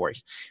if not, no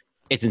worries.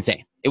 It's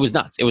insane. It was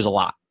nuts. It was a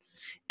lot,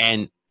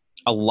 and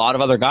a lot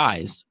of other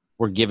guys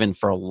were given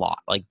for a lot.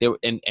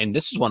 And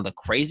this is one of the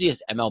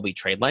craziest MLB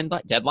trade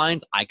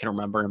deadlines I can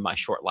remember in my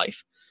short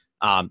life.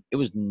 It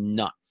was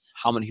nuts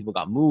how many people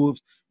got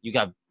moved. You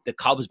got the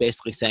Cubs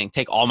basically saying,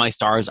 take all my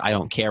stars. I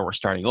don't care. We're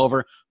starting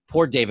over.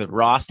 Poor David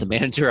Ross, the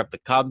manager of the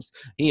Cubs.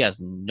 He has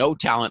no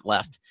talent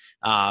left.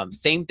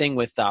 Same thing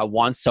with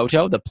Juan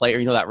Soto, the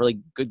player, that really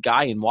good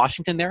guy in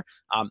Washington there.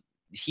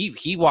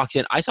 he walks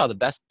in. I saw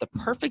the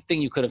perfect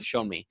thing you could have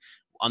shown me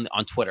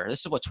on Twitter.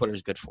 This is what Twitter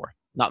is good for.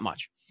 Not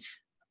much.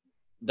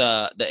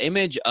 The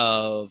image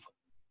of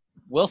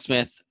Will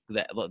Smith,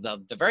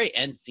 the very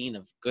end scene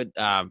of good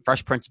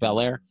Fresh Prince of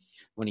Bel-Air,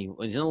 when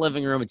he's in the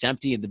living room, it's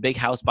empty, the big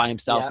house by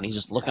himself, and he's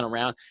just looking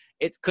around.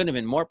 It couldn't have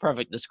been more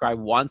perfect to describe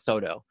Juan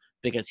Soto,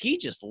 because he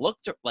just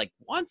looked like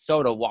Juan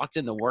Soto walked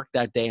into work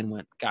that day and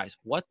went, guys,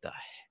 what the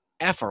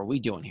F are we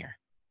doing here?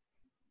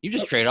 You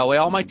just traded away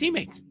all my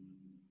teammates.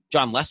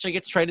 John Lester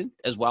gets traded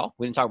as well.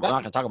 We're not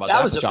going to talk about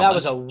that. That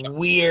was a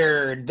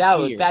weird.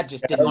 That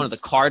just didn't. Going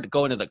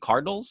to the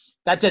Cardinals.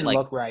 That didn't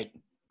look right.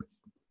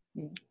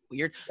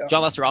 Weird. Yeah.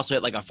 John Lester also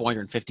hit like a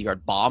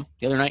 450-yard bomb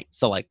the other night.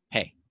 So, like,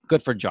 hey,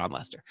 good for John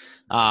Lester.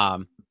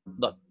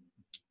 Look,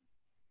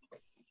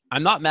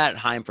 I'm not mad at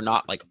Chaim for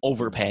not like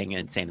overpaying an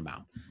insane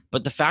amount,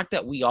 but the fact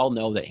that we all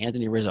know that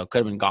Anthony Rizzo could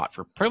have been got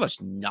for pretty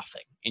much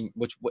nothing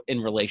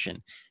in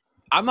relation.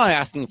 I'm not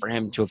asking for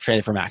him to have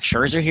traded for Max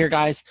Scherzer here,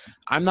 guys.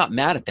 I'm not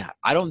mad at that.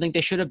 I don't think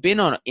they should have been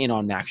in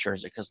on Max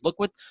Scherzer, because look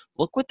what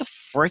the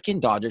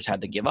freaking Dodgers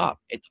had to give up.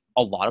 It's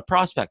a lot of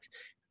prospects.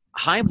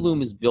 Chaim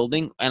Bloom is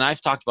building, and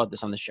I've talked about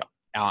this on the show.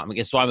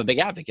 So I'm a big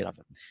advocate of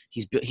him.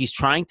 He's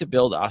trying to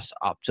build us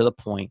up to the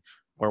point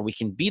where we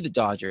can be the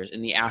Dodgers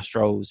and the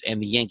Astros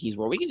and the Yankees,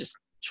 where we can just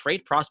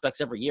trade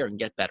prospects every year and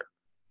get better.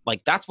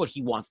 Like, that's what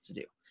he wants to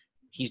do.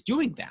 He's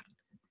doing that.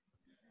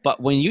 But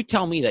when you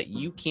tell me that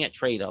you can't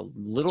trade a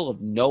little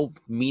of no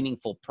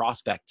meaningful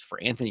prospect for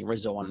Anthony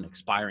Rizzo on an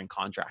expiring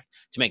contract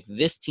to make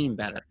this team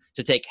better,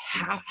 to take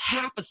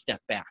half a step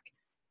back,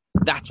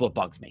 that's what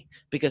bugs me.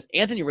 Because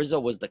Anthony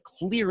Rizzo was the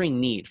clearing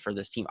need for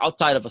this team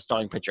outside of a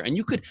starting pitcher. And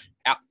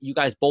you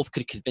guys both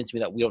could convince me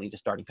that we don't need a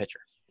starting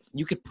pitcher.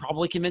 You could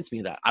probably convince me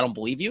of that. I don't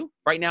believe you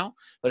right now,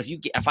 but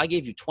if I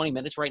gave you 20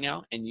 minutes right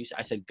now and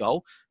I said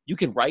go, you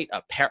could write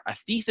a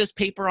thesis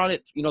paper on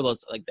it. You know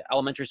those like the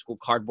elementary school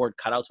cardboard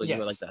cutouts when you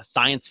were like the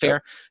science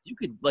fair. You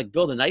could like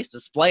build a nice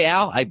display,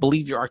 Al. I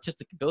believe your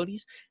artistic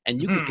abilities,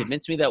 and you could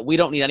convince me that we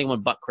don't need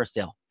anyone but Chris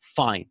Sale.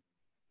 Fine.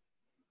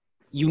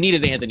 You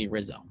needed Anthony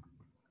Rizzo.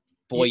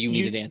 Boy, you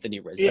needed Anthony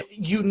Rizzo.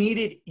 You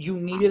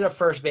needed a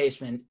first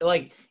baseman.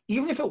 Like,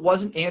 even if it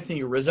wasn't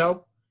Anthony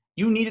Rizzo,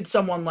 you needed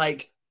someone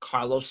like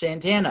Carlos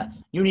Santana.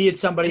 You needed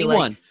somebody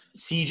like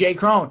CJ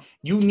Cron.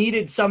 You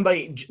needed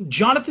somebody.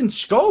 Jonathan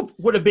Scope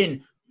would have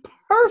been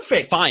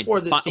perfect for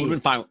this team.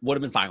 Would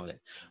have been fine with it.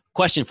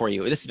 Question for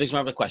you. This is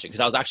my question, because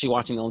I was actually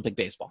watching the Olympic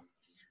baseball.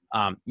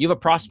 You have a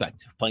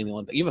prospect playing the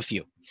Olympic. You have a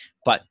few,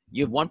 but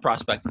you have one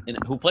prospect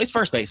who plays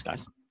first base,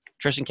 guys.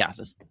 Tristan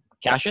Cassis.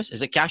 Cassius?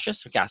 Is it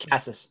Cassius or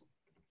Cassis?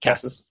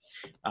 Cassis.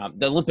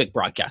 The Olympic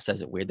broadcast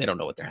says it weird. They don't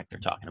know what the heck they're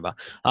talking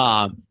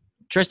about.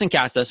 Tristan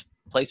Cassis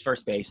plays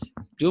first base,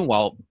 doing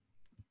well.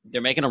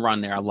 They're making a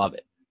run there. I love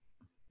it.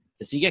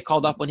 Does he get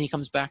called up when he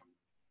comes back?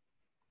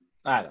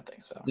 I don't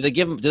think so. Do they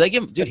give him?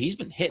 Dude, he's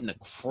been hitting the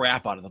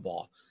crap out of the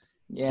ball.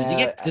 Yeah.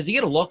 Does he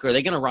get a look, or are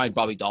they going to ride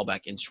Bobby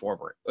Dahlbeck in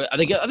Schwarber? Are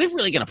they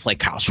really going to play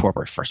Kyle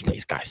Schwarber at first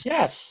base, guys?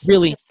 Yes.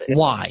 Really? Yes,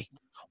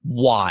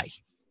 Why?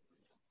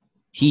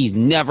 He's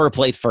never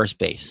played first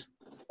base.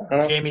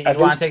 Jamie, you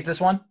want to take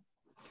this one?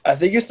 I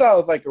think you saw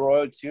with like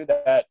Arroyo too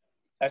that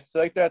I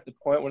feel like they're at the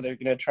point where they're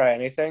going to try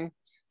anything.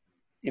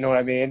 You know what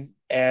I mean?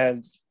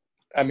 And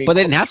I mean, but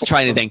they didn't have to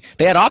try anything.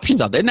 They had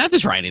options out. They didn't have to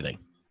try anything.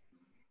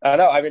 I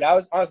know. I mean, I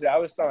was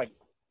like,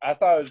 I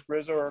thought it was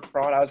Rizzo or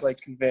Cron. I was like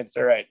convinced.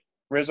 All right,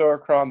 Rizzo or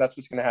Cron, that's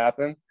what's going to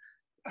happen.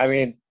 I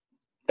mean,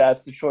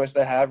 that's the choice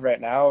they have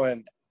right now,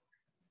 and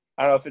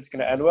I don't know if it's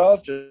going to end well,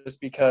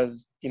 just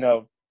because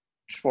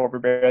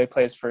Schwarber barely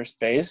plays first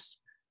base,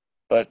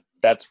 but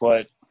that's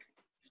what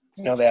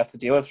they have to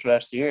deal with for the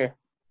rest of the year.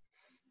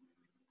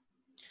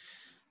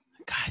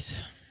 Guys,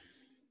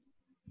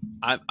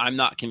 I'm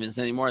not convinced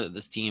anymore that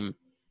this team.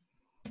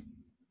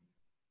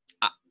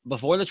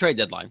 Before the trade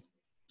deadline,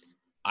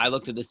 I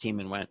looked at this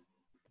team and went,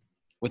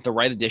 with the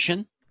right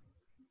addition,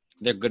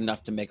 they're good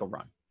enough to make a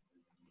run,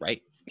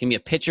 right? Give me a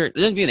pitcher. It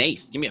doesn't be an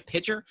ace. Give me a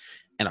pitcher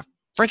and a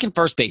freaking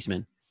first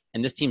baseman,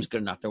 and this team's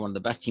good enough. They're one of the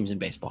best teams in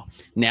baseball.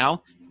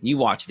 Now, you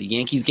watch the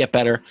Yankees get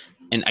better.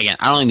 And again,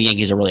 I don't think the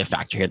Yankees are really a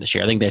factor here this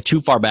year. I think they're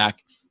too far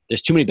back.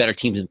 There's too many better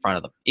teams in front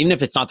of them. Even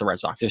if it's not the Red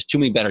Sox, there's too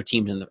many better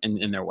teams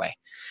in their way.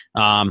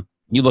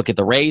 You look at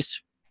the Rays,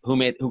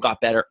 who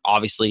got better,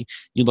 obviously.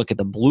 You look at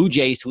the Blue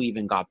Jays, who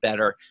even got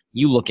better.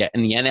 You look at,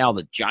 in the NL,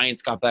 the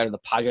Giants got better. The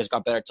Padres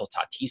got better until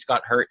Tatis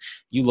got hurt.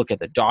 You look at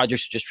the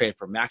Dodgers, who just traded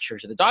for Max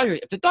Scherzer.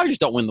 If the Dodgers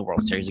don't win the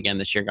World Series again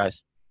this year,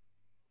 guys,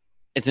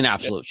 it's an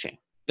absolute shame.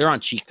 They're on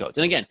cheat codes.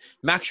 And again,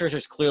 Max Scherzer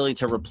is clearly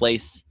to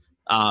replace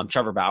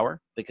Trevor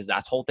Bauer, because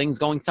that whole thing's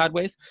going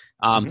sideways.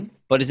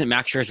 But isn't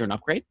Max Scherzer an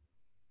upgrade?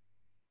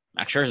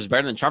 Max Scherzer is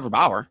better than Trevor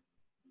Bauer.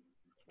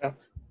 Yeah.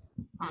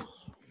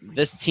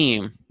 This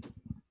team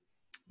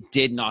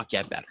did not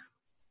get better.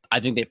 I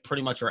think they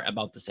pretty much are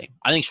about the same.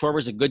 I think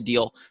Schwarber's a good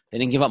deal. They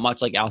didn't give up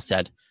much, like Al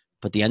said.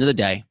 But at the end of the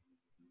day,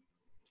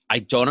 I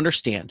don't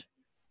understand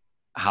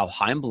how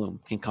Chaim Bloom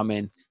can come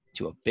in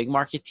to a big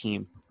market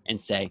team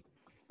and say,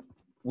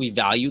 we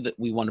value that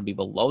we want to be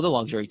below the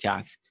luxury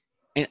tax.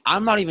 And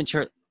I'm not even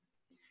sure.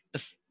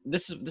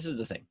 this is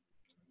the thing.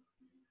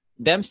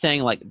 Them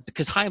saying like,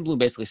 because Chaim Bloom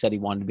basically said he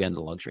wanted to be under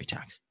the luxury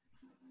tax.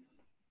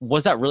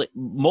 Was that really?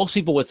 Most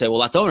people would say, well,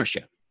 that's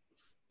ownership.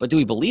 But do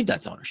we believe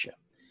that's ownership?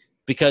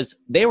 Because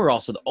they were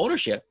also the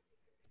ownership.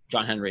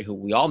 John Henry, who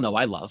we all know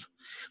I love,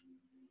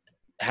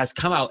 has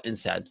come out and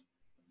said,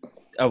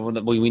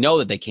 we know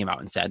that they came out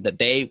and said that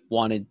they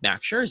wanted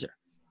Max Scherzer.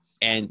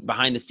 And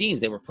behind the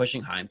scenes, they were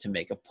pushing Chaim to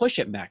make a push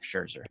at Max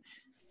Scherzer.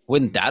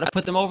 Wouldn't that have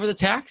put them over the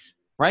tax?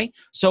 Right?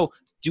 So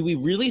do we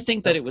really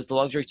think that it was the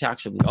luxury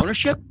tax from the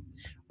ownership?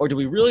 Or do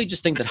we really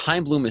just think that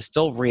Chaim Bloom is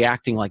still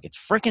reacting like it's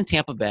freaking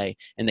Tampa Bay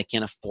and they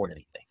can't afford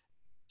anything?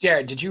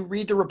 Jared, did you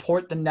read the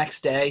report the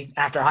next day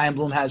after Chaim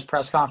Bloom has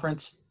press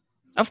conference?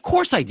 Of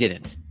course I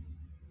didn't.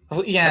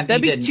 Well, yeah,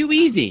 that'd be too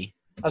easy.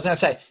 I was going to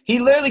say, he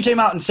literally came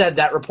out and said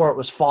that report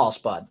was false,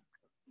 bud.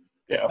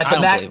 Yeah. I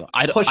don't believe him.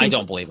 I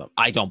don't believe him.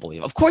 I don't believe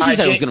him. Of course he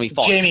said it was going to be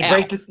false.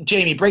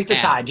 Jamie, break the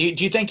tie. Do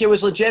you think it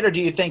was legit, or do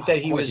you think that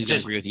he was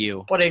just agree with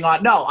you? Putting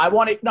on? No,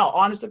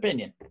 honest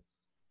opinion.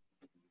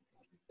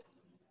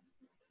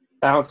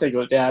 I don't think it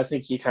was. Yeah, I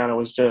think he kind of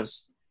was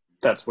just.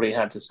 That's what he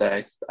had to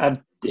say. I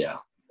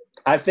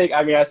think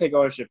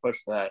ownership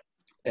pushed for that,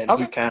 and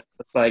he kind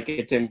of like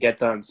it didn't get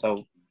done.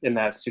 So in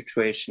that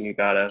situation, you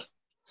gotta.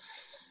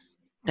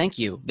 Thank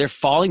you. They're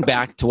falling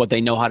back to what they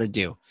know how to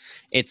do.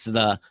 It's we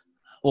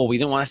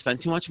didn't want to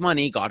spend too much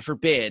money. God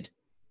forbid,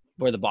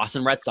 we're the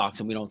Boston Red Sox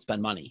and we don't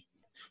spend money.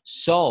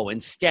 So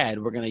instead,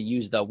 we're going to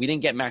use we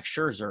didn't get Max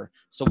Scherzer,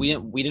 so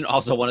we didn't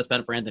also want to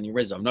spend for Anthony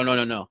Rizzo.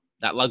 No.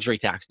 That luxury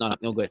tax,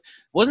 no good.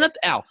 Wasn't that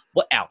Al?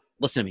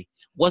 Listen to me.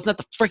 Wasn't that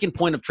the freaking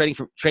point of trading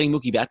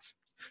Mookie Betts?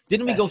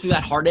 Didn't we go through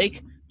that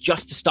heartache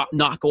just to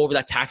not go over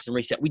that tax and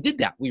reset? We did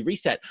that. We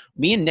reset.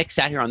 Me and Nick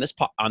sat here on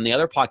on the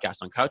other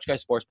podcast, on Couch Guy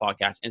Sports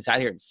Podcast, and sat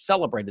here and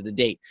celebrated the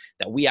date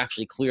that we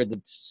actually cleared the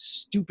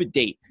stupid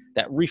date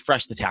that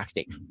refreshed the tax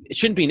date. It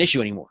shouldn't be an issue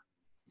anymore.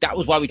 That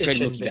was why we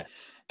traded Mookie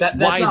Betts.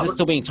 Why is this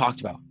still being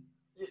talked about?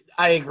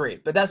 I agree,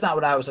 but that's not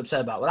what I was upset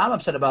about. What I'm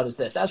upset about is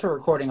this. As we're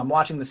recording, I'm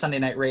watching the Sunday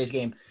Night Rays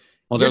game.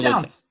 Well, they're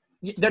down.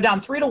 They're down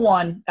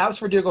 3-1. Alex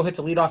Verdugo hits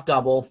a leadoff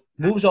double,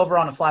 moves over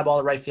on a fly ball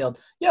to right field.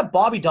 You have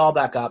Bobby Dahl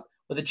back up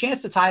with a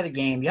chance to tie the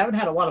game. You haven't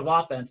had a lot of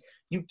offense.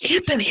 You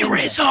keep Anthony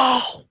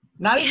Rizzo.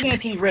 Not even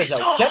Anthony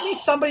Rizzo. Get me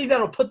somebody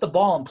that'll put the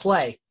ball in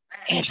play.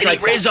 Anthony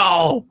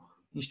Rizzo.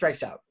 He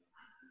strikes out.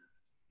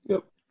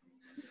 Yep.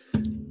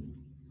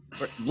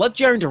 Let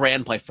Jarren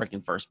Duran play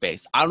freaking first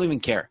base. I don't even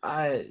care.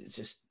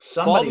 Just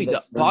somebody.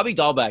 Bobby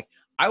Dahlbeck.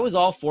 I was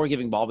all for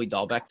giving Bobby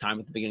Dahlbeck time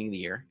at the beginning of the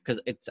year because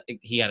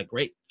he had a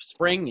great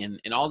spring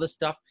and all this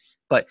stuff.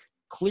 But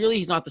clearly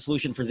he's not the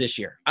solution for this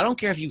year. I don't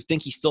care if you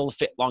think he's still a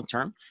fit long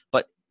term,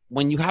 but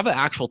when you have an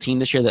actual team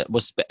this year that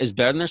is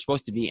better than they're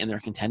supposed to be and they're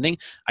contending,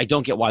 I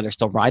don't get why they're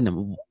still riding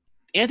him.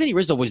 Anthony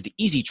Rizzo was the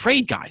easy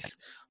trade, guys.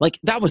 Like,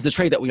 that was the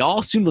trade that we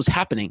all assumed was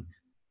happening.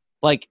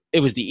 Like,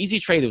 it was the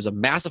easy trade. There was a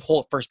massive hole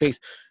at first base.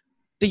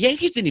 The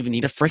Yankees didn't even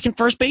need a freaking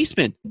first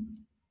baseman.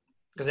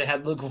 Because they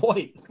had Luke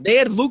Voit. They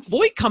had Luke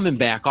Voit coming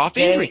back off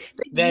injury.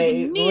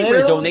 They need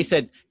Rizzo, and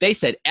they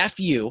said,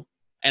 F you,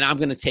 and I'm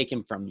going to take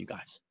him from you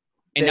guys.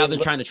 And now they're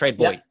trying to trade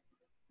Voit.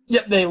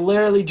 Yep, they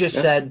literally just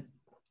said,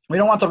 we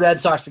don't want the Red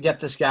Sox to get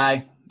this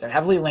guy. They're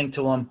heavily linked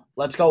to him.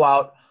 Let's go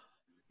out,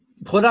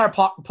 put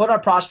our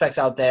prospects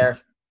out there,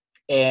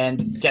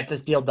 and get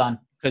this deal done.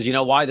 Because you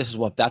know why? That's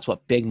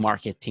what big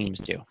market teams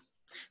do.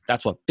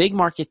 That's what big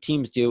market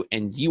teams do,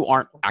 and you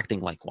aren't acting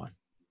like one.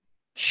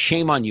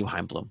 Shame on you,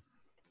 Chaim Bloom.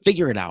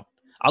 Figure it out.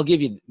 I'll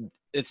give you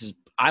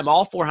I'm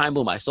all for Chaim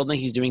Bloom. I still think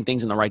he's doing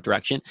things in the right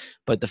direction.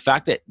 But the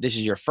fact that this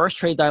is your first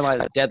trade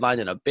deadline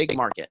in a big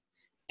market,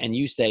 and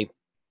you say,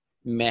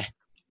 meh,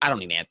 I don't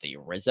need Anthony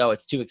Rizzo.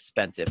 It's too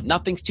expensive.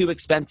 Nothing's too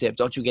expensive.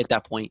 Don't you get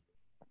that point?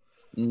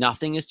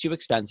 Nothing is too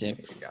expensive.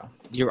 There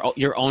you go.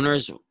 Your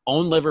owners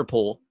own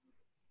Liverpool.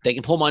 They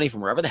can pull money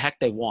from wherever the heck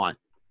they want.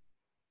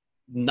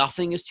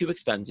 Nothing is too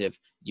expensive.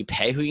 You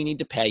pay who you need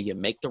to pay. You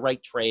make the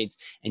right trades,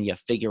 and you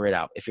figure it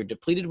out. If you're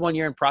depleted 1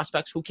 year in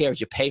prospects, who cares?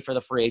 You pay for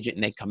the free agent,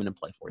 and they come in and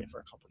play for you for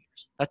a couple of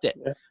years. That's it.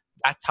 Yeah.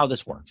 That's how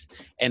this works.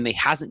 And they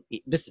hasn't.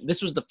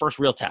 This was the first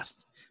real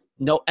test.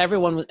 No,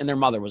 everyone and their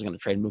mother was going to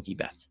trade Mookie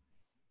Betts.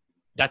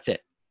 That's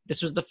it.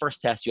 This was the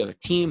first test. You have a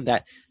team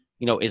that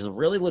is a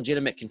really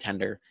legitimate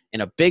contender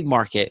in a big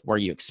market where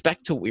you're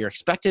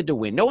expected to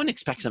win. No one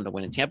expects them to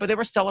win in Tampa. They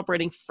were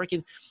celebrating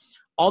freaking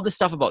all this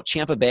stuff about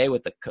Tampa Bay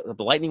with the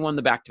Lightning won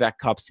the back-to-back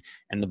cups,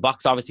 and the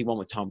Bucks obviously won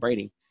with Tom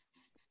Brady.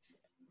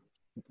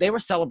 They were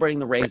celebrating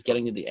the Rays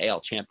getting to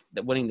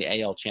winning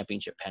the AL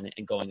championship pennant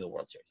and going to the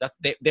World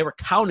Series. They were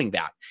counting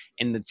that,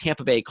 and the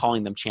Tampa Bay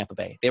calling them Tampa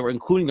Bay. They were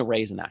including the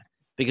Rays in that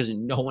because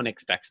no one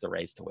expects the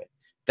Rays to win.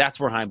 That's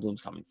where Chaim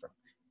Bloom's coming from.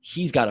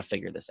 He's got to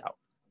figure this out.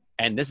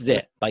 And this is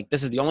it. Like,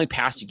 this is the only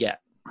pass you get.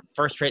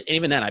 First trade, and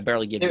even then, I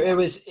barely give you it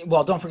was,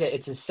 well, don't forget,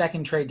 it's his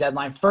second trade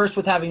deadline. First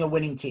with having a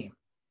winning team.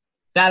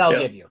 That I'll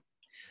give you.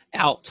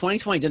 Al,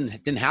 2020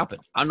 didn't happen.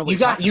 I don't know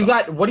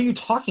what what are you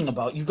talking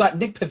about? You got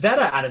Nick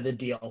Pivetta out of the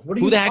deal.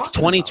 Who the heck's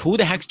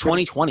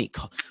 2020?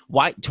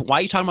 Why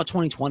are you talking about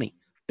 2020?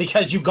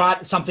 because you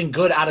got something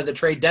good out of the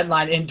trade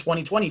deadline in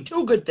 2020.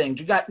 Two good things.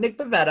 You got Nick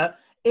Pivetta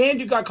and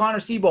you got Connor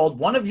Siebold,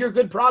 one of your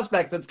good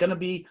prospects that's going to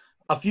be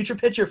a future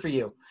pitcher for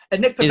you.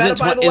 And Nick Pivetta,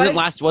 by the way.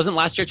 Wasn't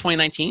last year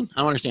 2019? I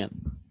don't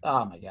understand.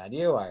 Oh, my God.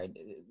 You are.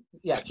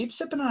 Yeah, keep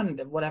sipping on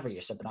whatever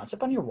you're sipping on.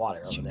 Sip on your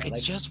water over there.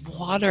 It's just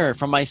water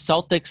from my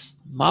Celtics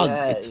mug.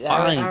 It's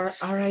fine.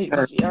 All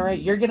right.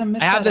 You're going to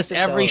miss I have this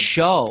episode. every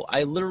show.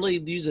 I literally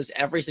use this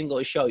every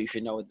single show. You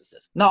should know what this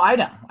is. No, I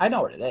know. I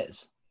know what it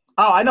is.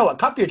 Oh, I know what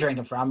cup you're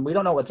drinking from. We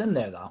don't know what's in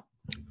there, though.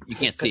 You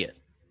can't see it.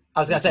 I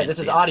was going to say, this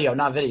is audio,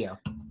 not video.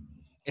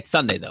 It's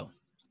Sunday, though.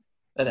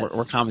 It is.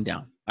 We're calming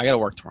down. I got to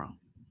work tomorrow.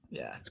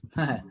 Yeah.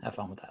 Have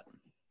fun with that.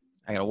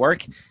 I got to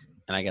work,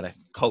 and I got to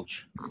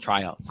coach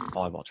tryouts,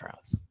 volleyball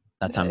tryouts.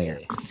 That time of year.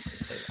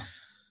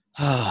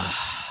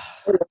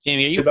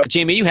 Jamie,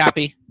 are you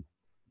happy?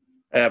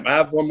 I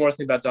have one more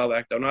thing about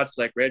Dahlbeck, though. Not to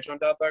like rage on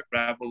Dahlbeck, but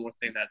I have one more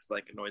thing that's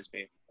like annoys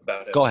me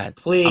about it. Go ahead,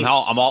 please.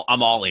 I'm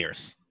all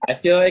ears. I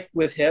feel like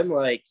with him,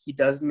 like he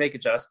doesn't make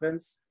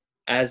adjustments.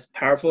 As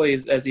powerful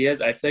as he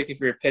is, I feel like if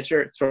you're a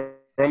pitcher, throw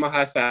him a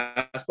high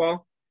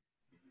fastball.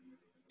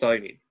 That's all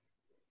you need.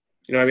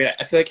 You know what I mean?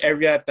 I feel like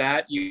every at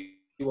bat you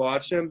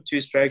watch him,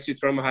 2 strikes, you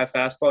throw him a high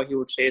fastball, he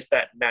will chase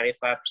that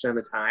 95% of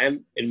the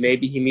time, and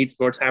maybe he needs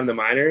more time in the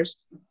minors.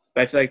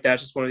 But I feel like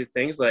that's just one of the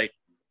things, like,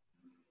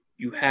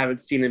 you haven't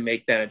seen him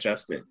make that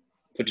adjustment,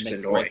 which is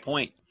annoying. Great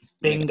point.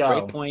 Bingo.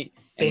 Great point.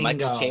 And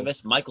Michael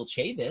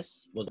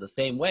Chavis was the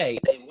same way.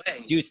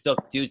 Dude still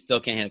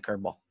can't hit a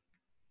curveball.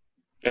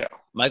 Yeah.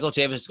 Michael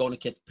Chavis is going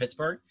to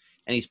Pittsburgh,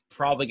 and he's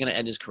probably going to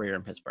end his career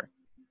in Pittsburgh.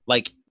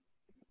 Like,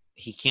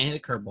 he can't hit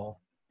a curveball.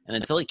 And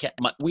until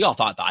we all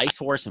thought the ice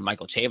horse and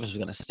Michael Chavis was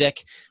going to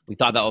stick. We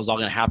thought that was all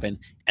going to happen.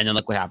 And then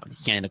look what happened.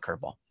 He can't hit a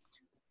curveball.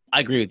 I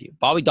agree with you.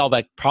 Bobby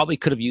Dahlbeck probably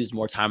could have used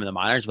more time in the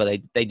minors, but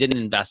they didn't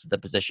invest at the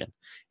position.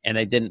 And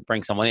they didn't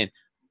bring someone in.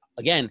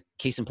 Again,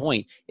 case in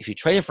point, if you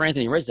traded for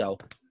Anthony Rizzo,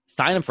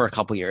 sign him for a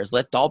couple years,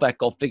 let Dahlbeck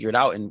go figure it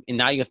out. And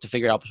now you have to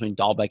figure it out between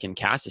Dahlbeck and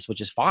Cassis,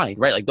 which is fine,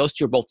 right? Like those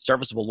two are both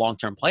serviceable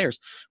long-term players.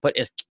 But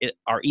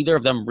are either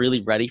of them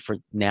really ready for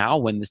now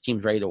when this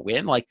team's ready to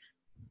win? Like,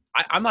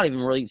 I'm not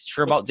even really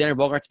sure about Xander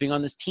Bogaerts being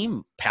on this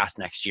team past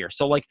next year.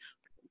 So, like,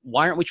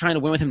 why aren't we trying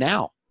to win with him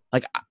now?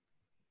 Like,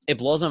 it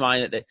blows my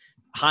mind that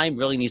Heim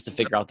really needs to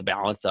figure out the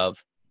balance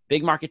of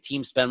big market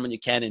teams, spend when you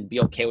can, and be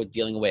okay with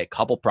dealing away a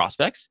couple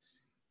prospects.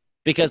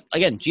 Because,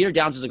 again, Jeter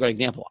Downs is a good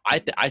example.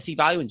 I see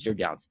value in Jeter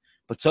Downs,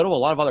 but so do a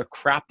lot of other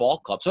crap ball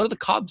clubs. So do the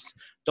Cubs.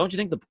 Don't you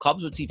think the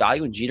Cubs would see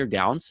value in Jeter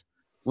Downs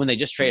when they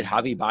just traded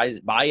Javi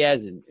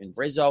Baez and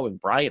Rizzo and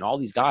Bryant, all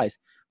these guys?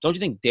 Don't you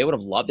think they would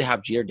have loved to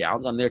have Jeter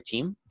Downs on their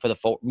team for the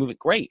movement?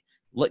 Great.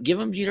 Give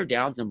him Jeter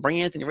Downs and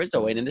bring Anthony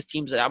Rizzo in, and this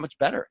team's that much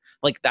better.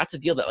 Like, that's a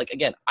deal that, like,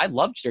 again, I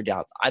love Jeter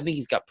Downs. I think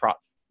he's got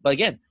props. But,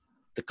 again,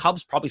 the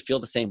Cubs probably feel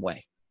the same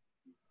way.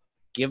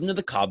 Give him to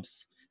the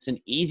Cubs. It's an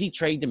easy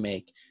trade to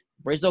make.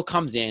 Rizzo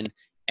comes in,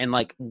 and,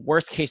 like,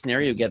 worst case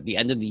scenario, you get at the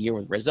end of the year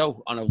with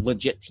Rizzo on a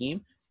legit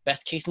team.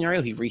 Best case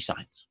scenario, he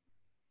re-signs.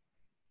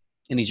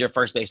 And he's your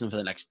first baseman for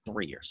the next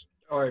 3 years.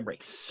 Or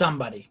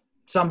somebody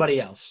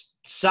else.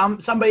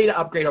 Somebody to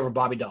upgrade over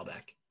Bobby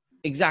Dahlbeck.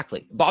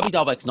 Exactly. Bobby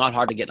Dahlbeck's not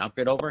hard to get an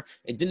upgrade over.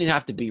 It didn't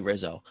have to be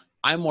Rizzo.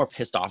 I'm more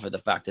pissed off at the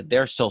fact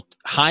that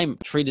Heim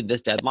treated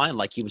this deadline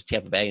like he was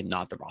Tampa Bay and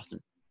not the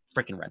Boston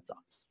freaking Red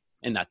Sox.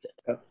 And that's it.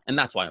 Yeah. And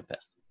that's why I'm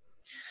pissed.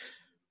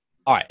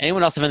 All right.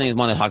 Anyone else have anything they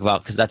want to talk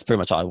about? Because that's pretty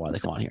much all I wanted to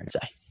come on here and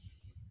say.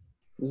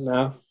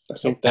 No, I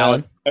think that.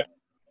 Alan?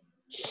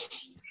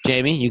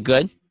 Jamie, you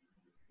good?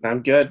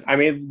 I'm good. I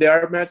mean, the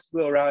Art Mets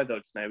will rally, though,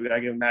 tonight. We got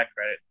to give them that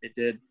credit. It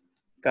did.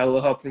 Got a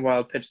little help from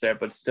Wild pitch there,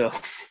 but still.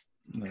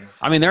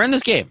 I mean, they're in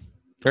this game.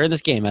 They're in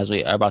this game as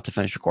we are about to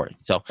finish recording.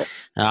 So,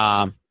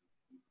 oh,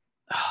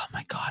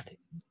 my God.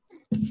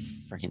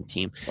 Freaking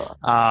team.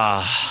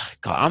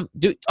 God,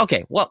 dude.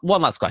 Okay, well,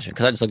 one last question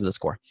because I just looked at the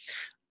score.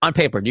 On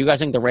paper, do you guys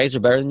think the Rays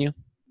are better than you?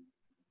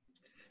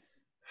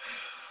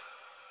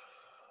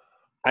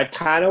 I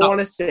kind of want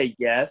to say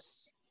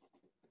yes,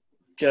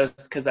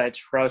 just because I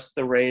trust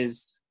the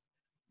Rays.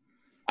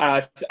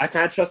 I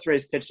kind of trust the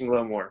Rays pitching a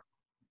little more.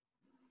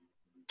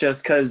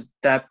 Just because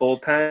that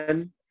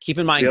bullpen. Keep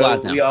in mind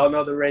Glasnow. We all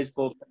know the Rays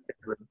bullpen.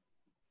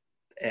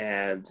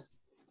 And.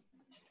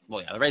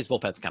 Well, yeah, the Rays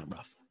bullpen's kind of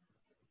rough.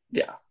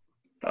 Yeah.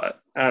 But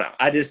I don't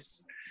know.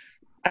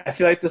 I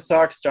feel like the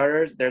Sox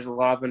starters, there's a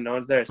lot of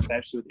unknowns there,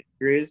 especially with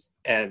injuries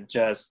and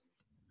just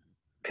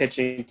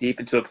pitching deep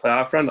into a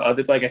playoff run. I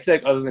feel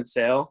like other than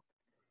Sale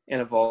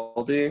and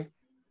Evaldi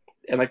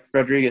and like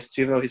Rodriguez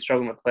too, even though he's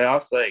struggling with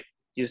playoffs, like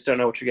you just don't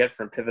know what you get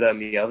from Pivetta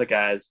and the other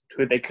guys.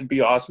 They could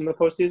be awesome in the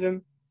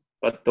postseason.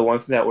 But the one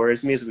thing that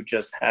worries me is we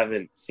just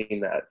haven't seen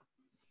that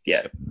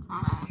yet.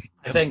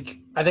 I think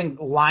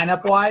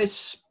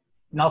lineup-wise,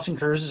 Nelson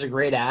Cruz is a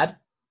great add.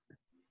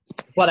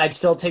 But I'd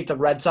still take the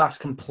Red Sox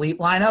complete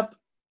lineup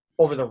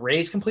over the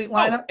Rays complete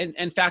lineup.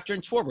 And factor in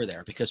Schwarber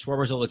there because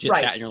Schwarber's a legit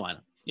bat in your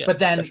lineup. Yeah, but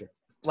then,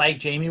 like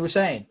Jamie was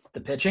saying,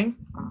 the pitching,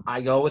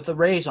 I go with the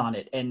Rays on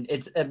it. And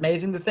it's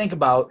amazing to think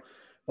about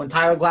when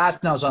Tyler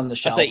Glasnow's on the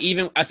shelf. I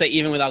say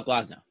even without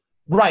Glasnow.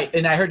 Right,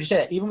 and I heard you say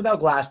that. Even without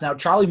Glass, now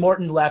Charlie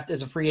Morton left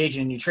as a free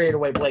agent, and you traded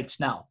away Blake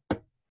Snell,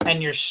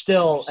 and you're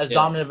still as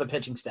dominant of a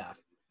pitching staff.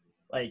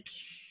 Like,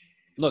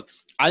 look,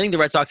 I think the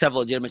Red Sox have a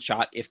legitimate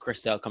shot if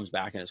Chris Sale comes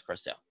back and it's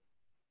Chris Sale.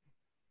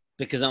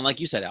 Because unlike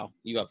you said, Al,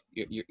 you have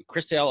your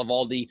Chris Sale,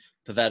 Eovaldi,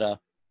 Pivetta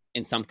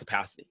in some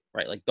capacity,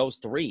 right? Like those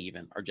three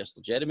even are just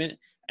legitimate,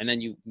 and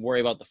then you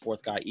worry about the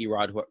fourth guy,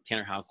 Erod,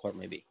 Tanner Houck, whoever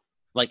it may be.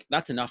 Like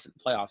that's enough in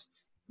the playoffs.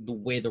 The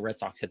way the Red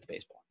Sox hit the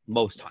baseball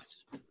most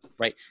times,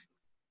 right?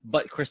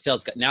 But Chris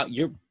Sale's got now.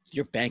 You're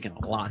banking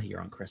a lot here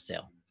on Chris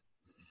Sale.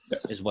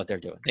 Is what they're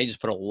doing. They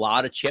just put a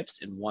lot of chips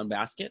in one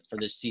basket for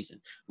this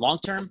season. Long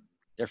term,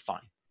 they're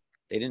fine.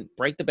 They didn't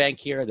break the bank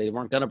here. They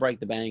weren't going to break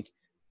the bank.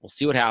 We'll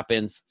see what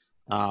happens.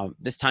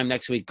 This time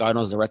next week, God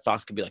knows the Red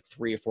Sox could be like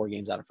 3 or 4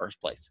 games out of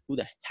first place. Who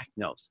the heck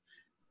knows?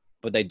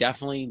 But they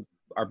definitely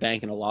are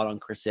banking a lot on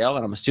Chris Sale,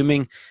 and I'm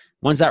assuming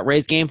when's that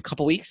Rays game? A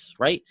couple weeks,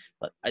 right?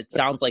 But it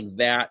sounds like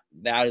that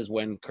is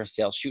when Chris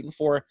Sale's shooting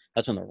for.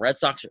 That's when the Red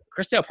Sox –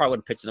 Chris Sale probably would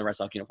have pitched in the Red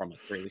Sox uniform like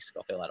 3 weeks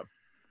ago if they let him.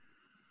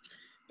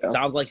 Yeah.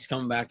 Sounds like he's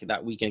coming back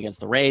that weekend against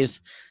the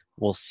Rays.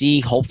 We'll see.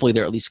 Hopefully,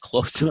 they're at least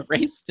close to the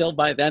Rays still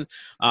by then.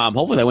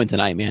 Hopefully, they win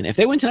tonight, man. If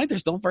they win tonight, they're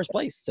still in first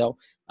place. So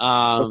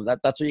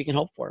that's what you can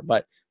hope for.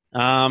 But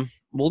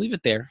we'll leave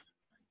it there.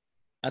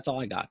 That's all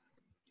I got.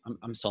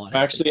 I'm still on.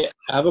 I actually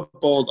have a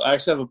bold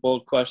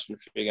question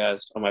for you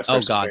guys on my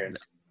first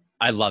appearance.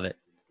 I love it.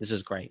 This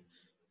is great.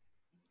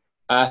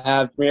 I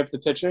have bring up the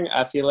pitching.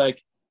 I feel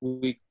like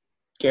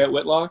Garrett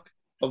Whitlock,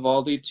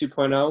 Eovaldi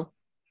 2.0.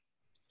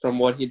 From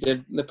what he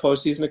did in the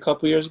postseason a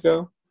couple years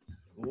ago.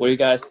 What do you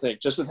guys think?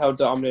 Just with how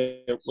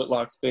dominant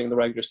Whitlock's been in the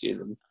regular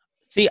season.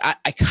 See, I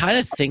kind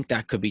of think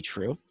that could be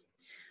true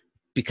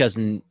because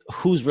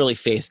who's really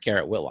faced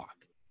Garrett Whitlock,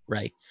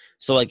 right?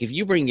 So, like, if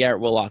you bring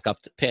Garrett Whitlock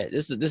up to Pitt,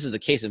 this is the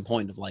case in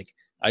point of, like,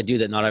 I do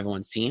that not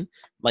everyone's seen.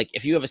 Like,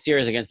 if you have a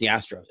series against the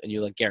Astros and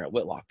you let Garrett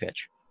Whitlock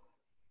pitch,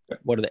 they're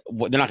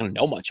not going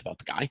to know much about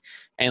the guy.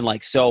 And,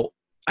 like, so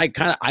I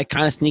kind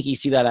of sneaky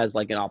see that as,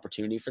 like, an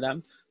opportunity for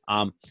them.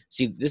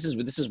 See, this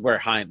is where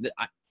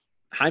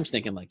Heim's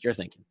thinking like you're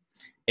thinking.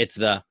 It's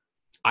I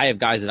have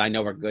guys that I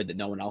know are good that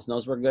no one else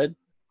knows we're good.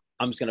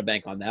 I'm just going to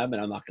bank on them,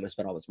 and I'm not going to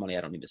spend all this money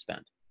I don't need to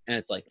spend. And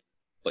it's like,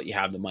 but you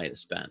have the money to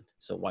spend,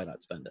 so why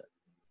not spend it?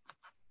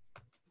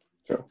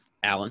 True.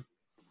 Alan?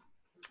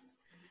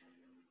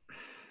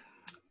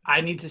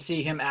 I need to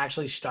see him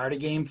actually start a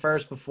game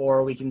first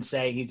before we can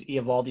say he's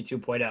Eovaldi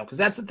 2.0. Because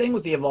that's the thing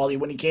with Eovaldi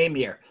when he came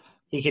here.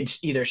 He could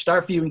either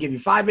start for you and give you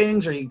 5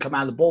 innings, or he can come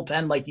out of the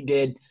bullpen like he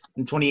did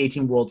in the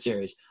 2018 World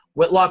Series.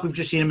 Whitlock, we've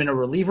just seen him in a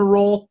reliever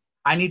role.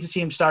 I need to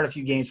see him start a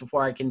few games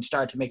before I can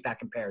start to make that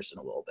comparison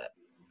a little bit.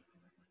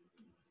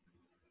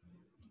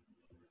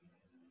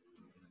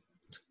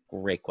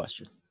 Great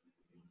question.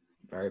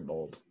 Very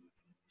bold.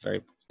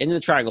 Into the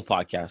Triangle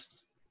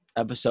Podcast,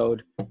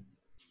 episode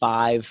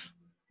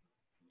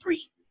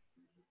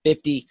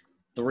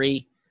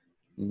 553.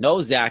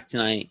 No Zach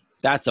tonight.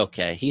 That's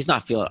okay. He's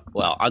not feeling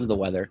well, under the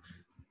weather.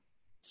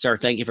 Sir,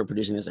 thank you for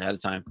producing this ahead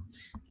of time.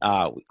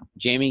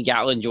 Jamie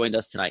Gatlin joined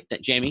us tonight.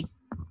 Jamie,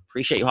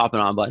 appreciate you hopping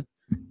on, bud.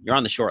 You're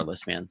on the short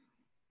list, man.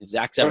 If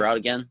Zach's ever out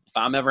again, if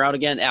I'm ever out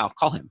again, Al,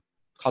 call him.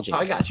 Call Jamie.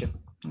 Oh, I got you.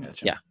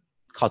 Yeah,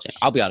 call Jamie.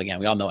 I'll be out again.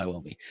 We all know I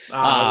will be.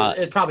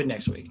 Probably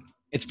next week.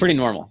 It's pretty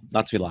normal,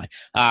 not to be lying.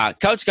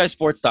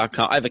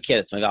 CouchGuySports.com. I have a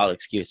kid. It's my valid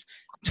excuse.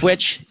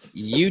 Twitch,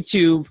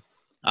 YouTube,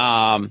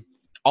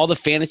 all the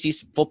fantasy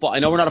football. I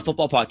know we're not a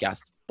football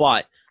podcast,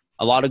 but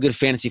a lot of good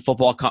fantasy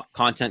football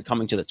content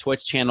coming to the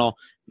Twitch channel,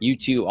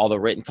 YouTube, all the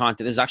written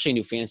content. There's actually a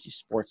new fantasy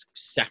sports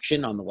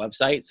section on the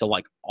website. So,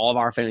 like, all of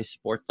our fantasy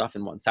sports stuff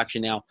in one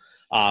section now.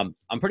 I'm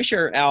pretty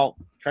sure, Al,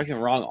 correct me if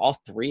I'm wrong, all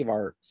 3 of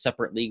our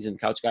separate leagues in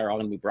Couch Guy are all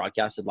going to be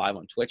broadcasted live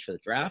on Twitch for the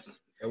drafts.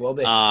 It will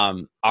be.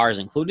 Ours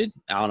included.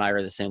 Al and I are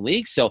in the same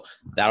league, so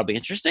that'll be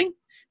interesting.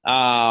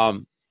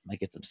 Might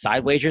get some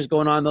side wagers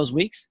going on those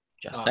weeks.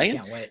 Just saying.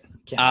 Can't wait.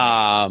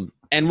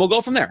 And we'll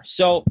go from there.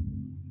 So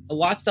a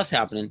lot of stuff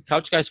happening.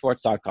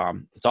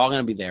 CouchGuySports.com. It's all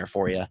going to be there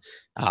for you.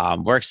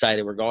 We're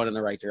excited. We're going in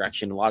the right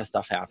direction. A lot of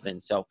stuff happening.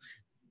 So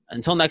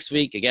until next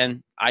week,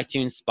 again,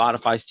 iTunes,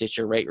 Spotify,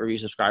 Stitcher, rate, review,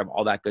 subscribe,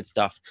 all that good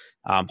stuff.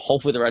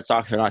 Hopefully the Red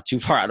Sox are not too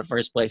far out of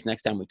first place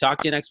next time we talk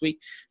to you next week.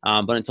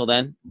 But until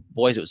then,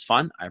 boys, it was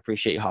fun. I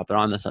appreciate you hopping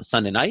on this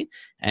Sunday night.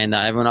 And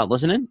everyone out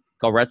listening,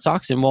 go Red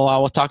Sox, and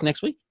we'll talk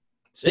next week.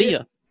 See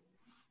ya.